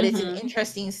 but it's an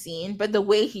interesting scene. But the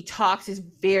way he talks is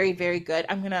very, very good.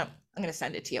 I'm gonna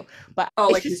send it to you. But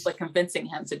like he's like convincing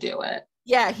him to do it.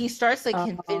 Yeah, he starts like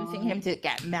convincing him to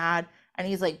get mad, and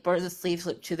he's like, burn the slave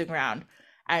ship to the ground.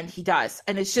 And he does.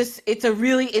 And it's a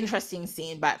really interesting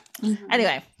scene. But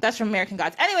anyway, that's from American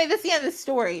Gods. Anyway, that's the end of the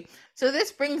story. So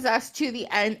this brings us to the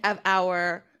end of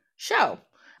our show.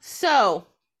 So,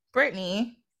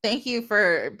 Brittney, thank you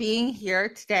for being here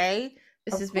today.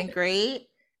 This has been great.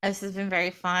 This has been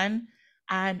very fun.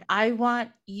 And I want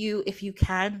you, if you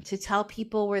can, to tell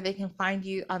people where they can find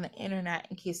you on the internet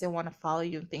in case they want to follow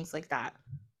you and things like that.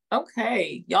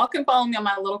 Okay. Y'all can follow me on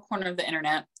my little corner of the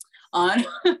internet on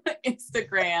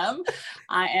Instagram.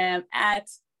 I am at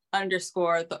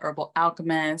 _ the herbal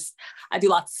alchemist. I do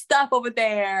lots of stuff over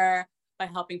there by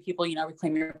helping people,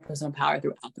 reclaim your personal power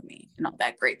through alchemy and all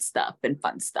that great stuff and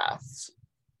fun stuff.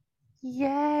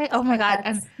 Yay. Oh my God.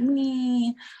 That's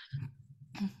me.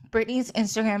 Brittney's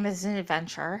Instagram is an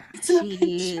adventure.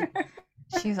 She's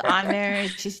on there.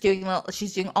 She's doing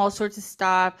all sorts of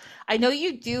stuff. I know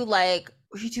you do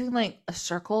were you doing like a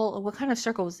circle? What kind of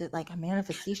circle was it? Like a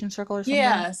manifestation circle or something?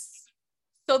 Yes.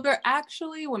 So they're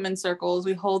actually women's circles.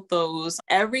 We hold those.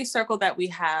 Every circle that we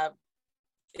have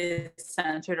is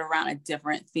centered around a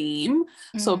different theme.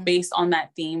 So based on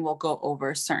that theme, we'll go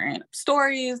over certain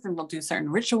stories and we'll do certain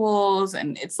rituals,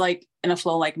 and it's like in a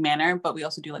flow-like manner, but we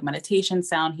also do like meditation,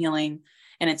 sound healing,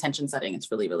 and intention setting.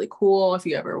 It's really, really cool if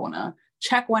you ever want to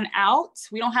check one out.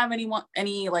 We don't have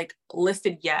any like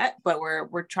listed yet, but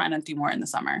we're trying to do more in the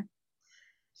summer.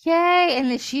 Yay.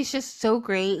 And she's just so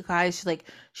great, guys.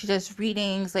 She does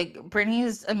readings. Like, Brittney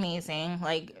is amazing,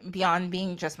 like beyond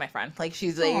being just my friend. Like,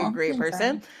 she's like a great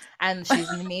person, and she's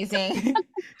an amazing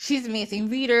she's an amazing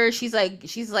reader. She's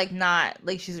not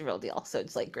like, she's a real deal. So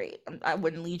it's like great. I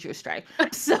wouldn't lead you astray.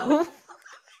 So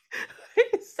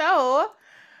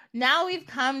now we've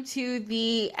come to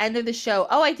the end of the show.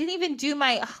 Oh, I didn't even do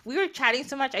we were chatting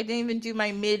so much, I didn't even do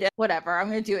my whatever. I'm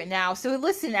going to do it now. So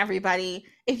listen, everybody,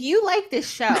 if you like this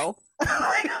show,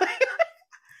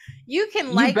 you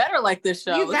better like this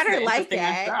show. You better like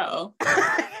it.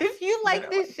 If you like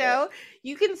this show,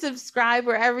 you can subscribe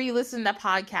wherever you listen to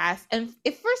podcasts. And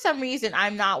if for some reason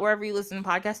I'm not wherever you listen to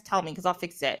podcasts, tell me, because I'll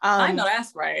fix it. I know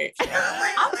that's right.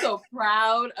 I'm so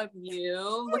proud of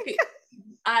you. Look at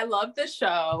I love the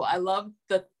show. I love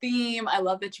the theme. I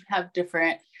love that you have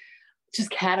different just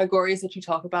categories that you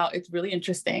talk about. It's really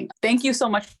interesting. Thank you so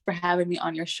much for having me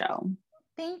on your show.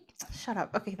 Shut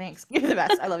up. Okay, thanks. You're the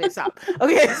best. I love you. Stop.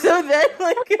 Okay, so then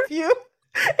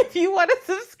if you want to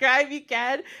subscribe, you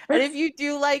can. And if you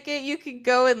do like it, you can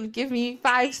go and give me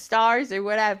 5 stars or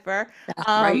whatever. That's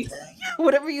right.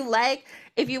 Whatever you like.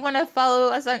 If you want to follow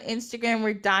us on Instagram,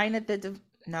 we're Dine at the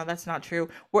No, that's not true.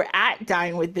 We're at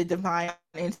Dine with the Divine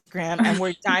on Instagram, and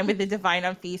we're Dine with the Divine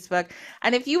on Facebook.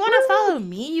 And if you want to follow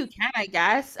me, you can, I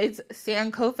guess. It's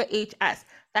Sankofa HS.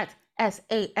 That's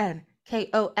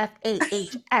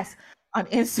SANKOFAHS on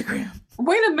Instagram.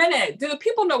 Wait a minute. Do the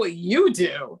people know what you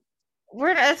do?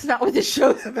 That's not what the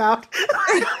show's about.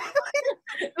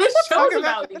 The show's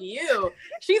about you.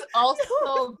 She's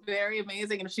also very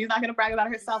amazing, and if she's not going to brag about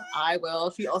herself, I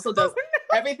will. She also does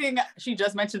everything she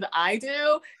just mentioned I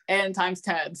do, and times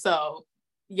 10. So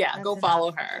yeah, that's go enough.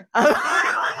 Follow her. So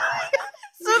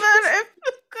then,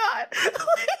 God.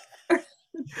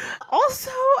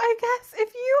 Also, I guess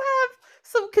if you have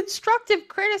some constructive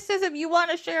criticism you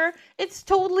want to share, it's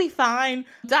totally fine.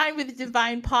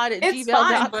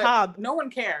 dinewithdedivinepod@gmail.com. No one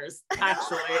cares,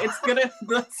 actually.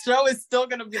 The show is still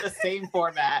gonna be the same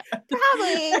format.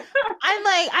 Probably. And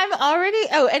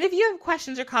if you have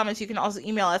questions or comments, you can also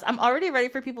email us. I'm already ready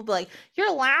for people to be like,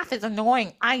 your laugh is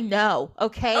annoying. I know.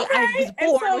 Okay. I was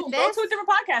bored with this. Go to a different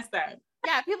podcast then.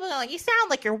 Yeah, people are like, you sound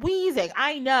like you're wheezing.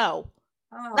 I know.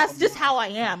 That's just how I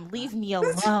am. Leave me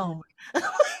alone.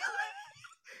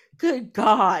 Good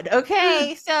God.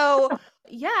 Okay. So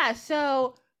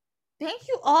thank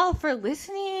you all for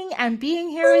listening and being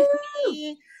here with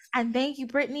me. And thank you,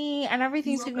 Brittney. And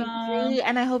everything's going to be great.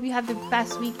 And I hope you have the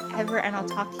best week ever. And I'll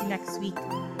talk to you next week.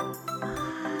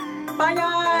 Bye,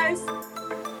 guys.